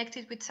stay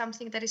connected with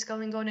something that is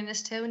going on in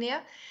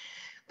Estonia.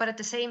 But at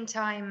the same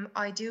time,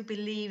 I do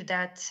believe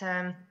that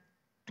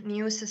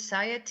new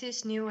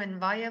societies, new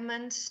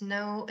environments,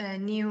 new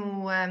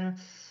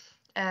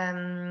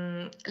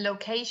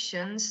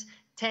locations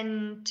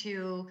tend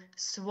to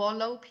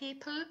swallow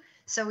people.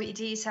 So it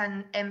is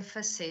an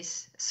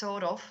emphasis,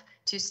 sort of,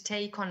 to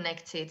stay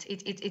connected.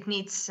 It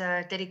needs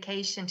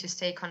dedication to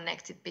stay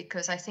connected,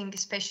 because I think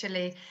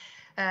especially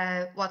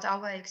what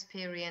our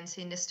experience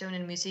in the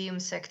Estonian museum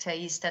sector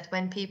is that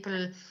when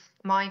people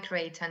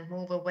migrate and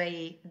move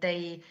away,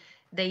 they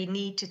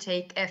need to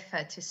take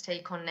effort to stay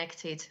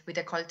connected with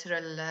the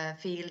cultural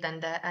field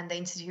and the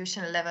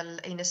institutional level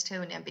in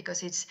Estonia,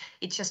 because it's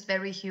just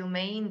very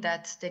humane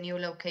that the new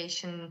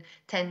location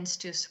tends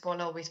to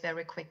swallow it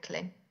very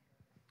quickly.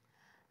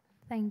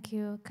 Thank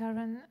you,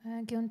 Karen.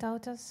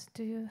 Gintautas,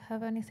 do you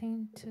have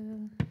anything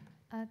to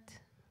add?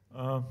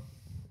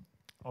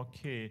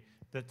 Okay,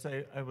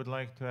 I would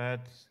like to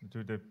add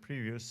to the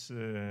previous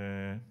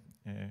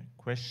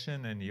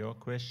question and your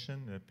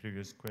question. The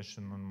previous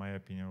question, in my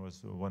opinion,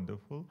 was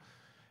wonderful.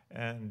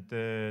 And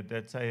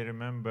that I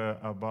remember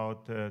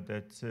about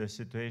that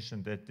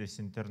situation, that this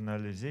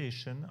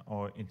internalization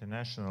or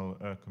international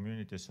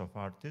communities of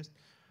artists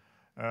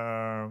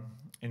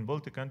in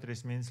Baltic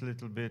countries means a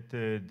little bit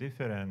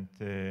different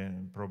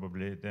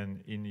probably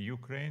than in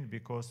Ukraine,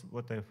 because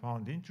what I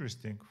found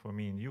interesting for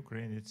me in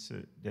Ukraine, it's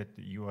that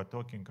you are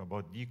talking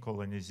about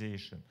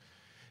decolonization.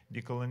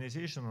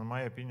 Decolonization, in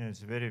my opinion,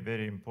 is a very,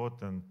 very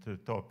important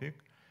topic.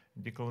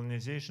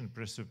 Decolonization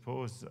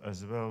presupposes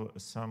as well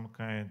some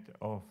kind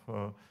of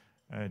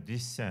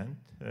dissent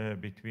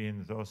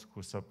between those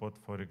who support,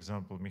 for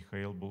example,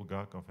 Mikhail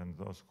Bulgakov and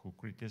those who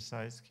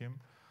criticize him,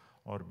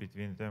 or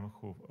between them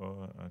who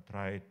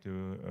try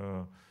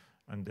to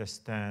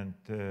understand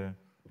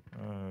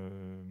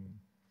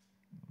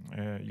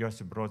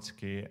Josip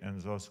Brodsky and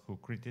those who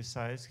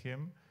criticize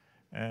him.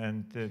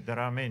 And there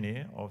are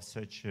many of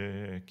such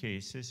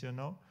cases, you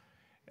know.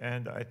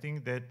 And I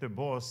think that the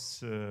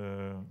both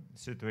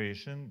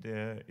situation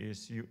there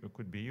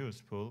could be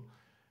useful.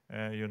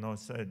 You know,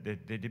 so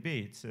the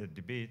debates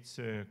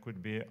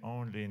could be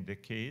only in the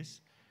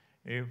case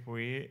if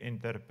we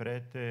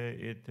interpret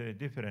it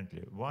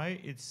differently. Why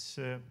it's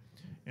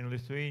in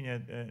Lithuania,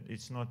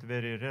 it's not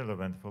very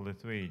relevant for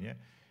Lithuania,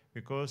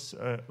 because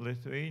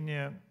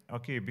Lithuania,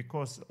 okay,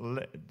 because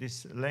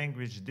these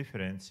language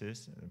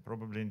differences,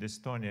 probably in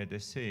Estonia the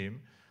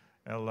same,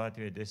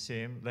 Latvia the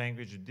same,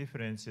 language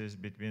differences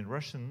between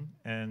Russian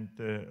and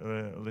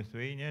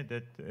Lithuania,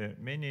 that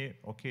many,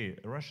 okay,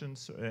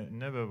 Russians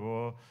never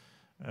were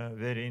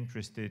very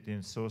interested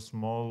in so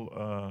small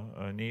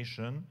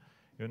nation,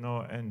 you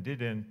know, and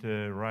didn't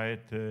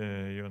write,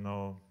 you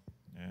know,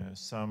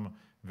 some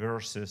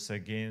verses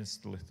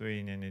against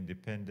Lithuanian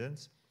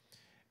independence.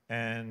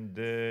 And,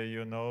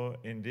 you know,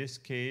 in this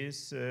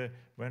case,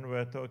 when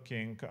we're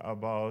talking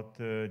about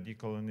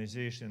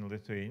decolonization in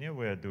Lithuania,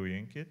 we're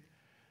doing it.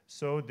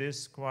 So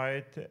this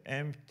quite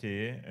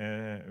empty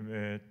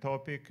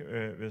topic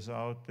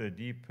without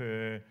deep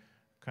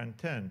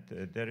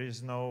content. There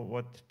is no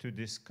what to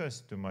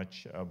discuss too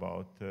much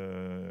about,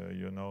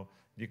 you know,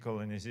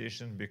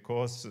 decolonization,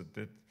 because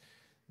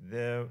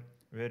there are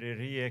very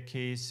rare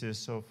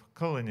cases of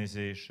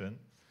colonization.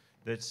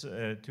 That's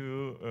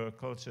two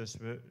cultures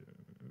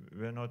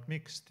were not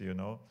mixed, you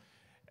know.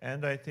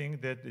 And I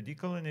think that the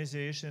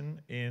decolonization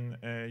in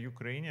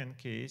Ukrainian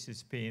case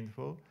is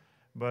painful,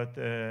 but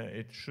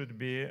it should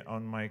be,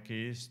 on my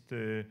case,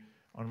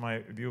 on my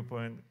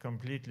viewpoint,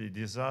 completely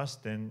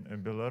disaster in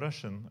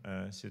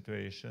Belarusian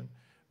situation,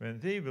 when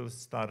they will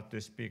start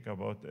to speak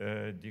about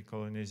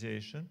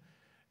decolonization.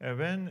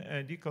 When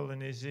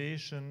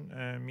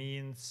decolonization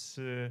means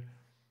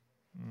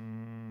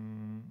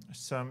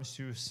some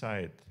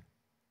suicide,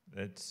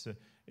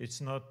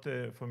 it's not,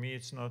 for me,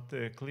 it's not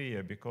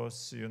clear,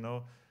 because, you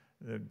know,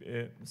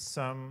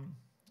 some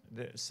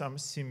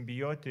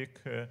symbiotic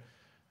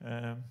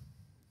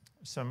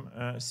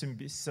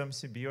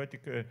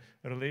symbiotic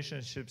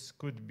relationships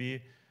could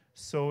be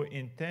so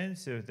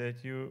intensive that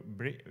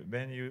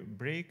when you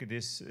break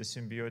these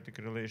symbiotic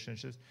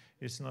relationships,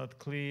 it's not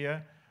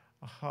clear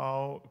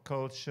how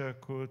culture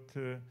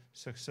could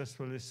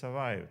successfully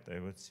survive, I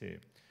would say.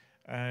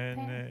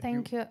 And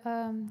thank you.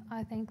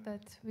 I think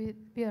that we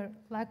are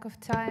lack of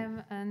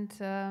time, and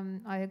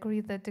I agree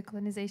that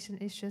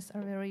decolonization issues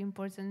are very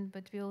important,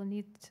 but we will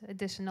need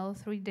additional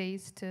 3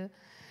 days to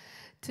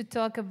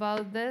talk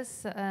about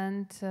this,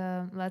 and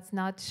let's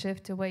not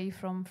shift away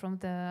from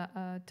the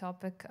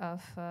topic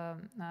of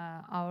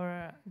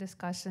our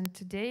discussion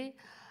today.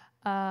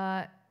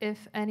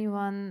 If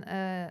anyone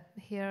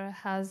here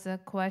has a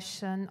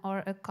question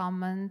or a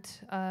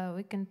comment,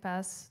 we can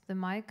pass the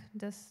mic.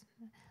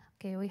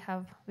 Okay, we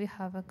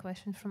have a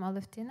question from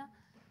Alevtina.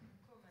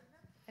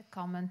 A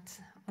comment.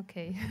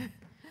 Okay.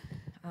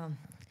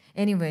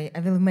 Anyway, I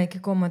will make a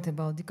comment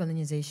about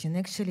decolonization.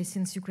 Actually,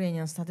 since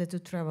Ukrainians started to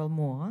travel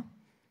more,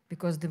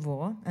 because the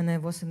war, and I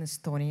was in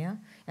Estonia,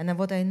 and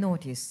what I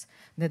noticed,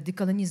 that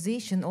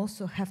decolonization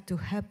also have to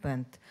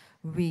happen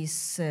with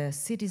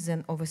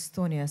citizens of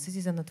Estonia,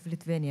 citizens of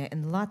Lithuania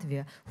and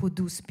Latvia who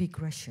do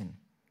speak Russian.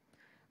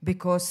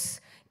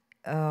 Because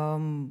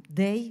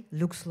they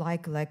looks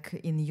like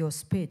in your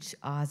speech,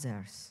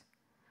 others.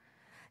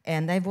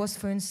 And I was,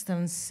 for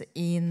instance,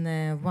 in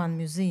one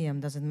museum,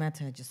 doesn't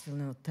matter, I just will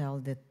not tell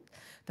the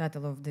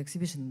title of the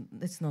exhibition,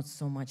 it's not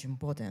so much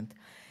important.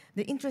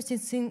 The interesting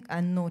thing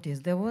I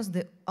noticed, there was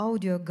the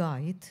audio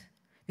guide,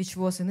 which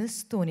was in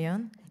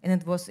Estonian, and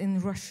it was in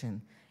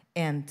Russian.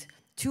 And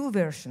two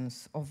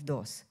versions of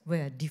those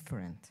were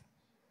different.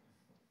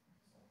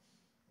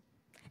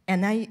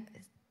 And I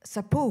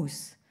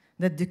suppose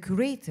that the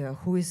curator,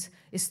 who is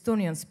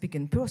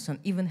Estonian-speaking person,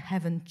 even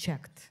haven't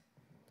checked.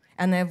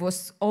 And I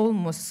was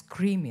almost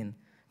screaming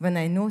when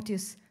I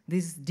noticed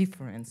this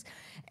difference.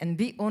 And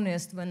be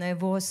honest, when I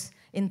was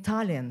in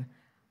Tallinn,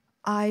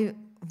 I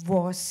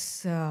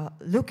was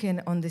looking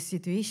on the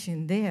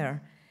situation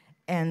there,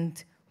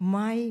 and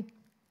my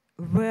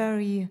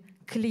very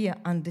clear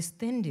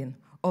understanding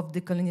of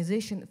the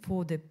colonization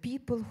for the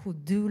people who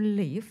do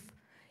live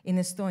in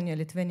Estonia,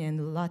 Lithuania, and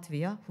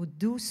Latvia, who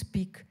do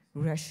speak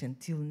Russian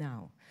till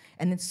now.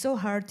 And it's so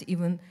hard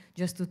even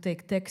just to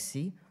take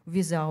taxi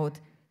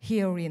without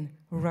hearing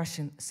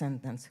Russian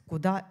sentence.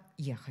 Куда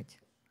ехать?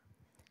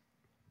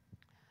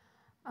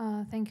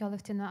 Thank you,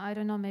 Alevtina. I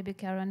don't know, maybe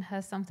Karen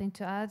has something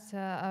to add.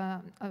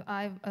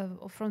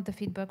 From the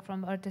feedback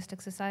from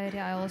Artistic Society,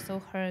 I also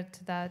heard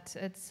that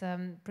it's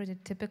pretty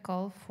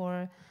typical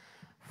for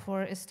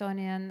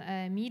Estonian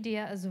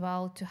media as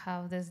well to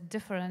have this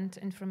different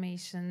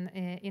information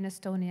in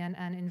Estonian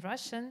and in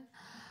Russian,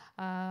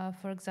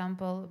 for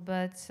example.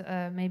 But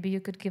maybe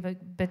you could give a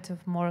bit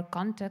of more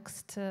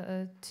context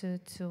to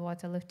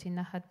what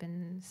Alevtina had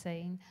been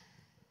saying.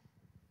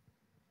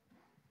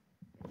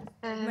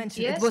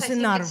 Yes, I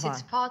think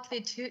it's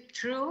partly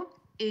true.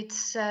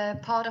 It's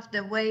part of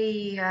the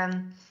way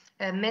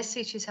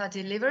messages are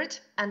delivered.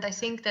 And I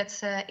think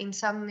that in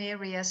some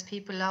areas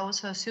people are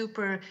also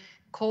super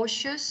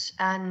cautious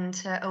and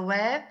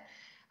aware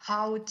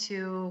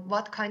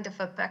what kind of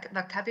a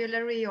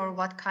vocabulary or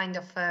what kind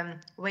of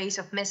ways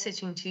of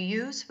messaging to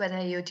use, whether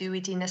you do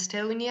it in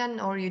Estonian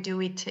or you do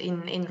it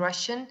in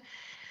Russian.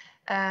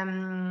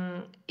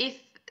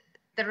 If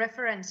the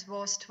reference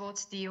was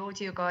towards the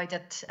audio guide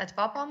at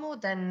Vabamu,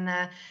 then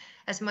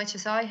as much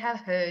as I have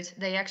heard,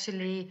 they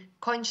actually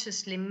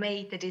consciously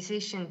made the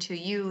decision to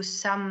use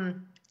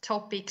some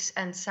topics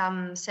and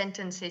some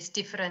sentences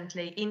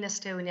differently in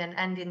Estonian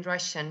and in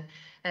Russian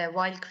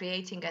while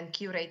creating and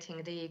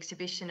curating the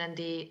exhibition and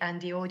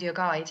the audio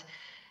guide,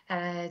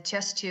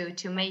 just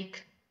to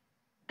make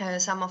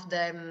some of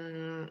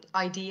the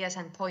ideas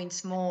and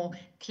points more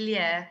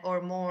clear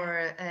or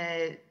more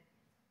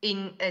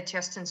in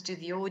adjustments to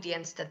the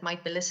audience that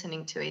might be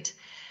listening to it.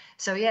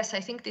 So yes, I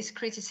think this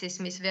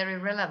criticism is very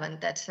relevant,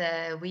 that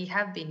we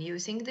have been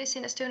using this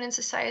in Estonian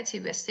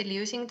society. We're still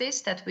using this,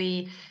 that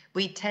we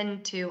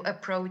tend to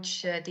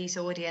approach these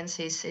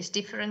audiences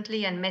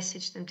differently and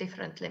message them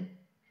differently.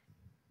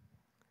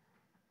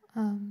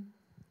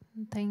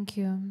 Thank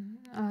you.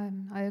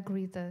 I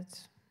agree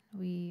that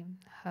the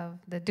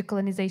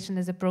decolonization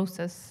is a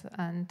process,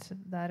 and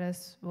that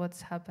is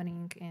what's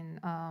happening in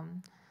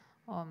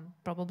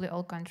probably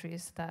all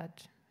countries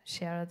that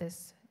share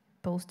this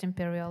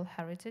post-imperial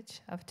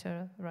heritage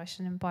after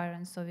Russian Empire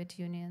and Soviet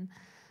Union.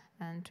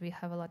 And we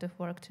have a lot of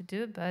work to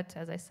do, but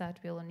as I said,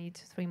 we'll need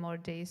 3 more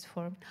days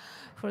for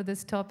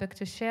this topic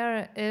to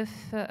share. If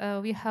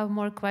we have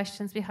more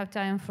questions, we have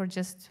time for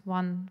just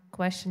one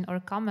question or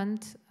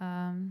comment.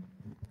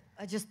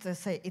 I just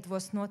say it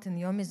was not in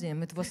your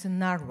museum, it was in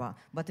Narva,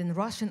 but in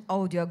Russian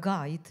audio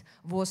guide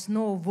was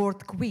no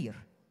word queer.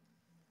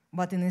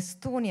 But in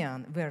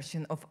Estonian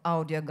version of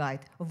audio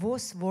guide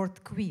was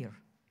word queer.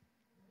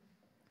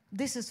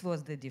 This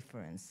was the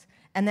difference.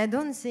 And I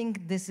don't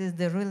think this is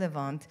the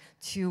relevant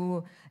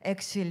to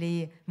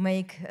actually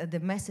make the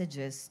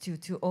messages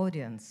to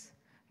audience,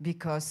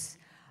 because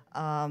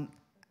I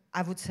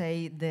would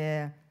say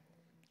the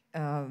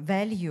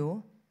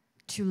value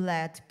to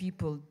let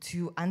people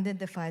to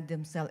identify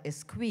themselves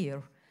as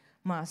queer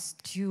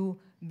must to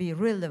be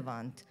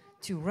relevant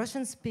to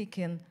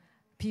Russian-speaking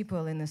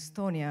people in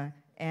Estonia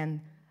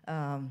and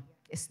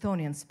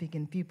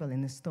Estonian-speaking people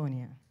in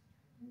Estonia.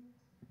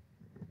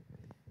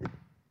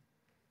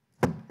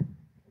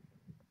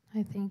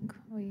 I think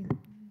we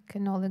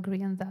can all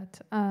agree on that.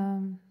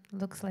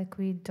 Looks like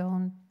we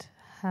don't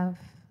have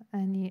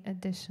any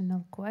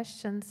additional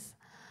questions.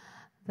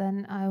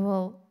 Then I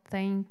will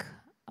thank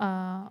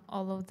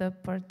all of the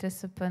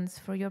participants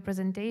for your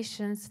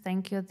presentations.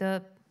 Thank you.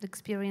 The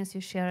experience you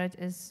shared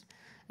is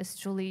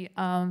truly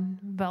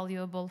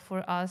valuable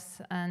for us.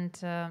 And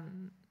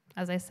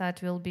as I said,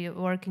 we'll be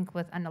working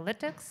with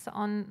analytics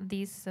on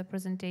these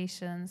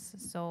presentations.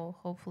 So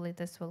hopefully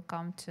this will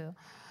come to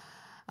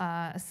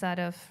a set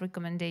of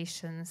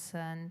recommendations,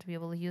 and we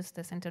will use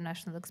this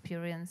international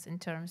experience in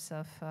terms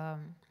of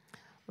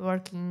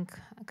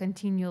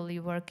continually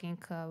working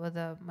with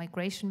the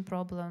migration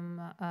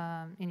problem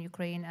in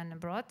Ukraine and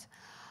abroad.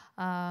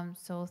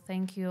 So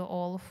thank you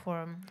all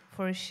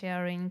for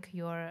sharing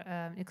your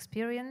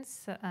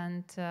experience,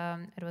 and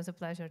it was a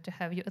pleasure to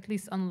have you at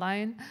least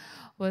online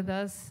with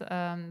us,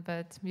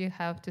 but we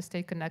have to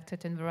stay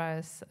connected in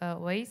various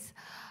ways.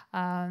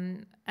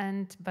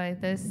 And by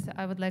this,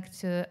 I would like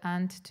to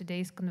end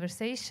today's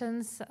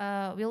conversations.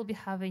 We'll be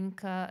having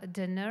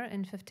dinner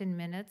in 15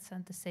 minutes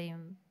at the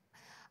same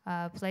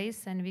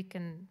place, and we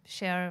can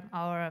share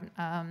our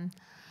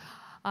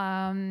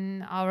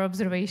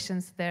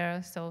observations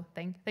there. So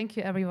thank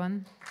you,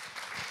 everyone.